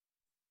course?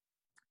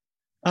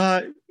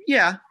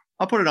 Yeah,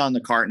 I'll put it on the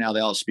cart now. They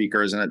all have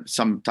speakers, and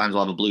sometimes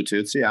I'll have a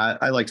Bluetooth. So yeah,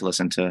 I like to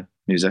listen to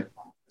music.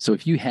 So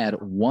if you had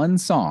one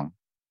song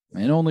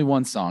and only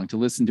one song to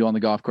listen to on the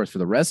golf course for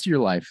the rest of your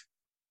life,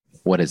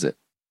 what is it?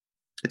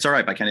 It's All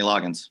Right by Kenny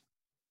Loggins.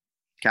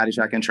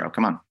 Caddyshack intro.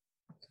 Come on.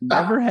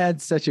 Never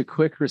had such a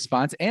quick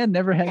response and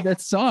never had that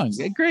song.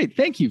 Great.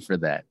 Thank you for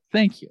that.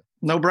 Thank you.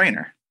 No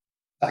brainer.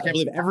 I can't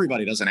believe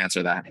everybody doesn't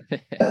answer that.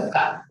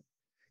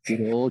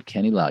 Good old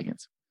Kenny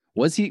Loggins.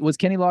 Was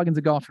Kenny Loggins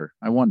a golfer?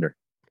 I wonder.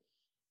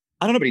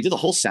 I don't know, but he did the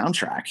whole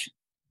soundtrack.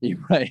 You're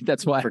right.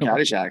 That's why for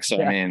Caddyshack. So,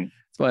 yeah. I mean,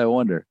 that's why I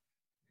wonder.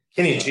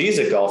 Kenny G's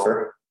a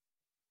golfer.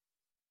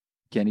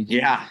 Kenny G.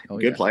 Yeah.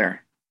 Good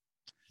player.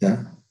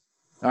 Yeah.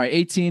 All right.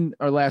 18,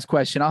 our last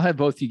question. I'll have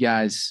both you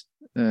guys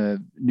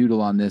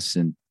noodle on this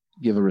and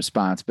give a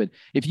response. But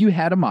if you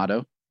had a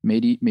motto,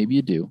 maybe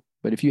you do,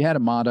 but if you had a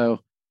motto,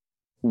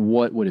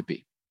 what would it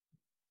be?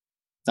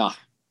 Oh,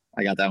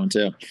 I got that one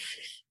too.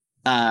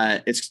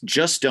 It's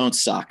just don't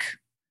suck.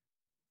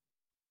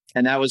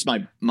 And that was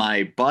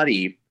my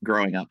buddy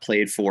growing up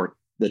played for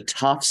the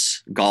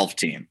Tufts golf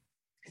team,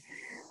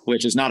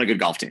 which is not a good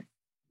golf team.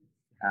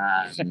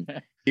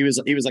 He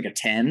was like a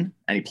 10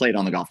 and he played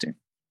on the golf team.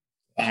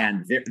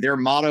 And their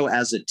motto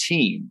as a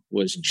team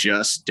was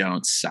just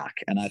don't suck.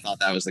 And I thought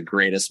that was the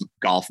greatest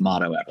golf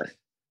motto ever.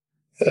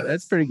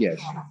 That's pretty good.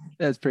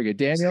 That's pretty good.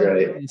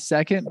 Daniel,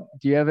 second,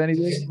 do you have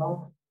anything?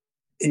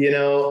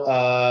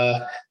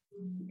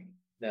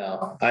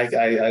 No, I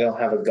don't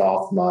have a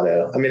golf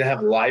motto. I mean, I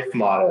have life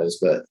mottos,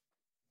 but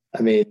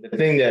I mean, the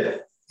thing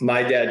that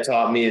my dad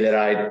taught me that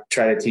I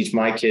try to teach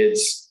my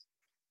kids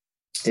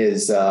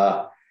is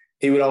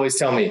he would always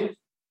tell me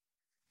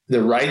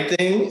the right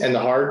thing and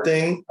the hard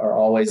thing are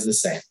always the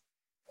same.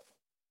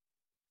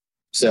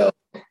 So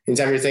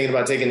anytime you're thinking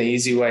about taking the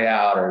easy way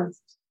out or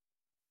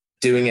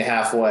doing it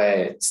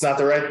halfway, it's not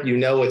the right,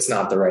 it's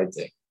not the right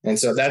thing. And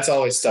so that's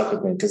always stuck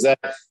with me because that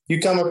you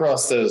come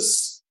across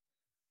those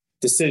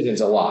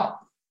decisions a lot,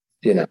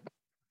 It's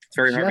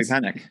very hard to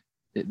panic.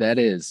 That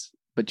is,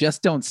 but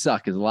just don't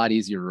suck is a lot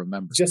easier to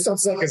remember. Just don't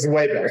suck is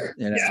way better.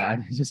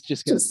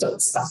 Just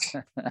don't suck.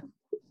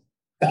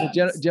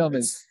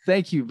 Gentlemen,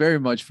 thank you very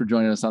much for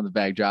joining us on the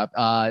Backdrop.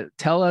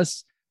 Tell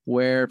us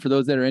for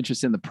those that are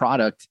interested in the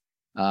product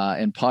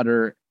and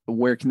Puttr,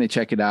 where can they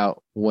check it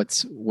out?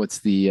 What's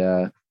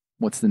the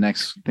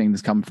next thing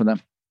that's coming for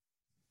them?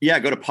 Yeah,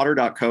 go to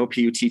puttr.co,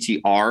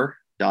 puttr.co.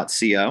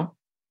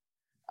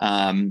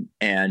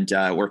 And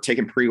we're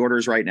taking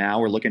pre-orders right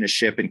now. We're looking to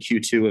ship in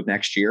Q2 of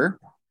next year.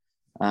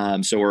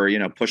 So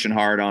we're, pushing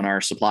hard on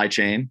our supply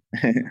chain,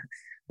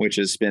 which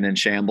has been in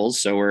shambles.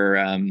 So we're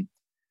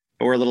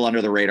a little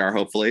under the radar,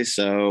 hopefully.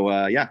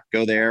 So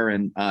go there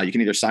and you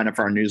can either sign up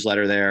for our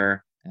newsletter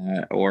there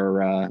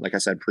or like I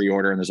said,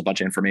 pre-order, and there's a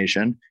bunch of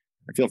information.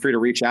 And feel free to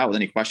reach out with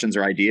any questions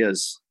or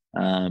ideas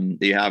that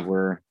you have.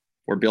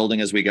 We're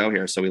building as we go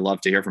here. So we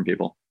love to hear from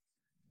people.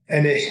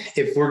 And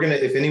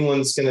if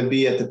anyone's going to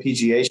be at the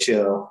PGA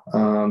show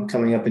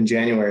coming up in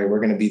January, we're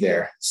going to be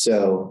there.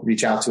 So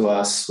reach out to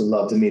us. We'd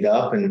love to meet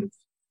up and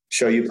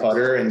show you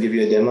Puttr and give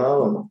you a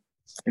demo.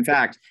 In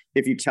fact,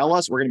 if you tell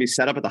us, we're going to be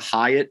set up at the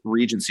Hyatt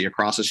Regency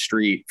across the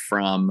street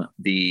from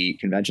the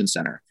convention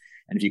center.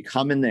 And if you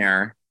come in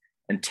there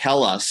and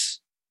tell us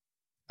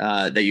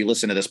that you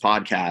listen to this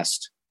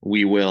podcast,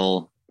 we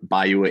will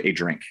buy you a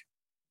drink.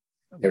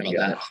 There we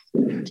go.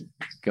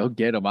 Go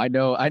get them. I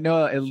know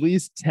at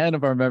least 10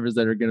 of our members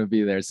that are going to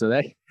be there. So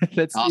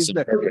let's awesome.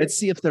 Let's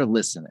see if they're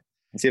listening.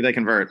 Let's see if they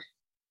convert.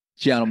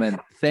 Gentlemen,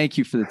 thank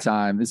you for the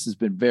time. This has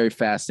been very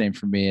fascinating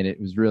for me, and it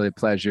was really a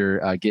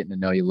pleasure getting to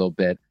know you a little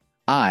bit.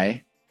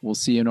 I will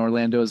see you in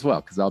Orlando as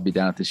well because I'll be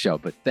down at the show.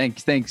 But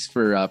thanks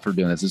for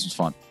doing this. This was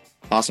fun.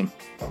 Awesome.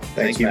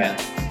 Thank you, man.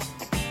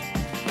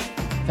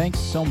 Thanks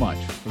so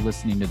much for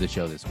listening to the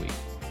show this week.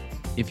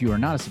 If you are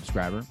not a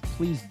subscriber,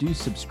 please do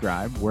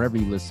subscribe wherever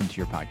you listen to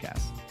your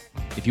podcast.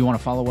 If you want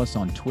to follow us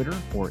on Twitter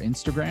or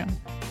Instagram,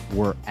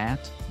 we're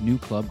at New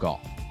Club Golf.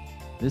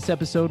 This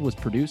episode was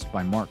produced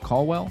by Mark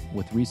Caldwell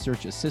with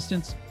research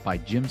assistance by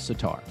Jim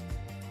Sitar.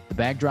 The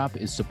Backdrop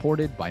is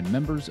supported by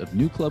members of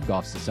New Club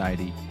Golf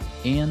Society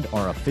and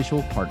our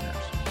official partners.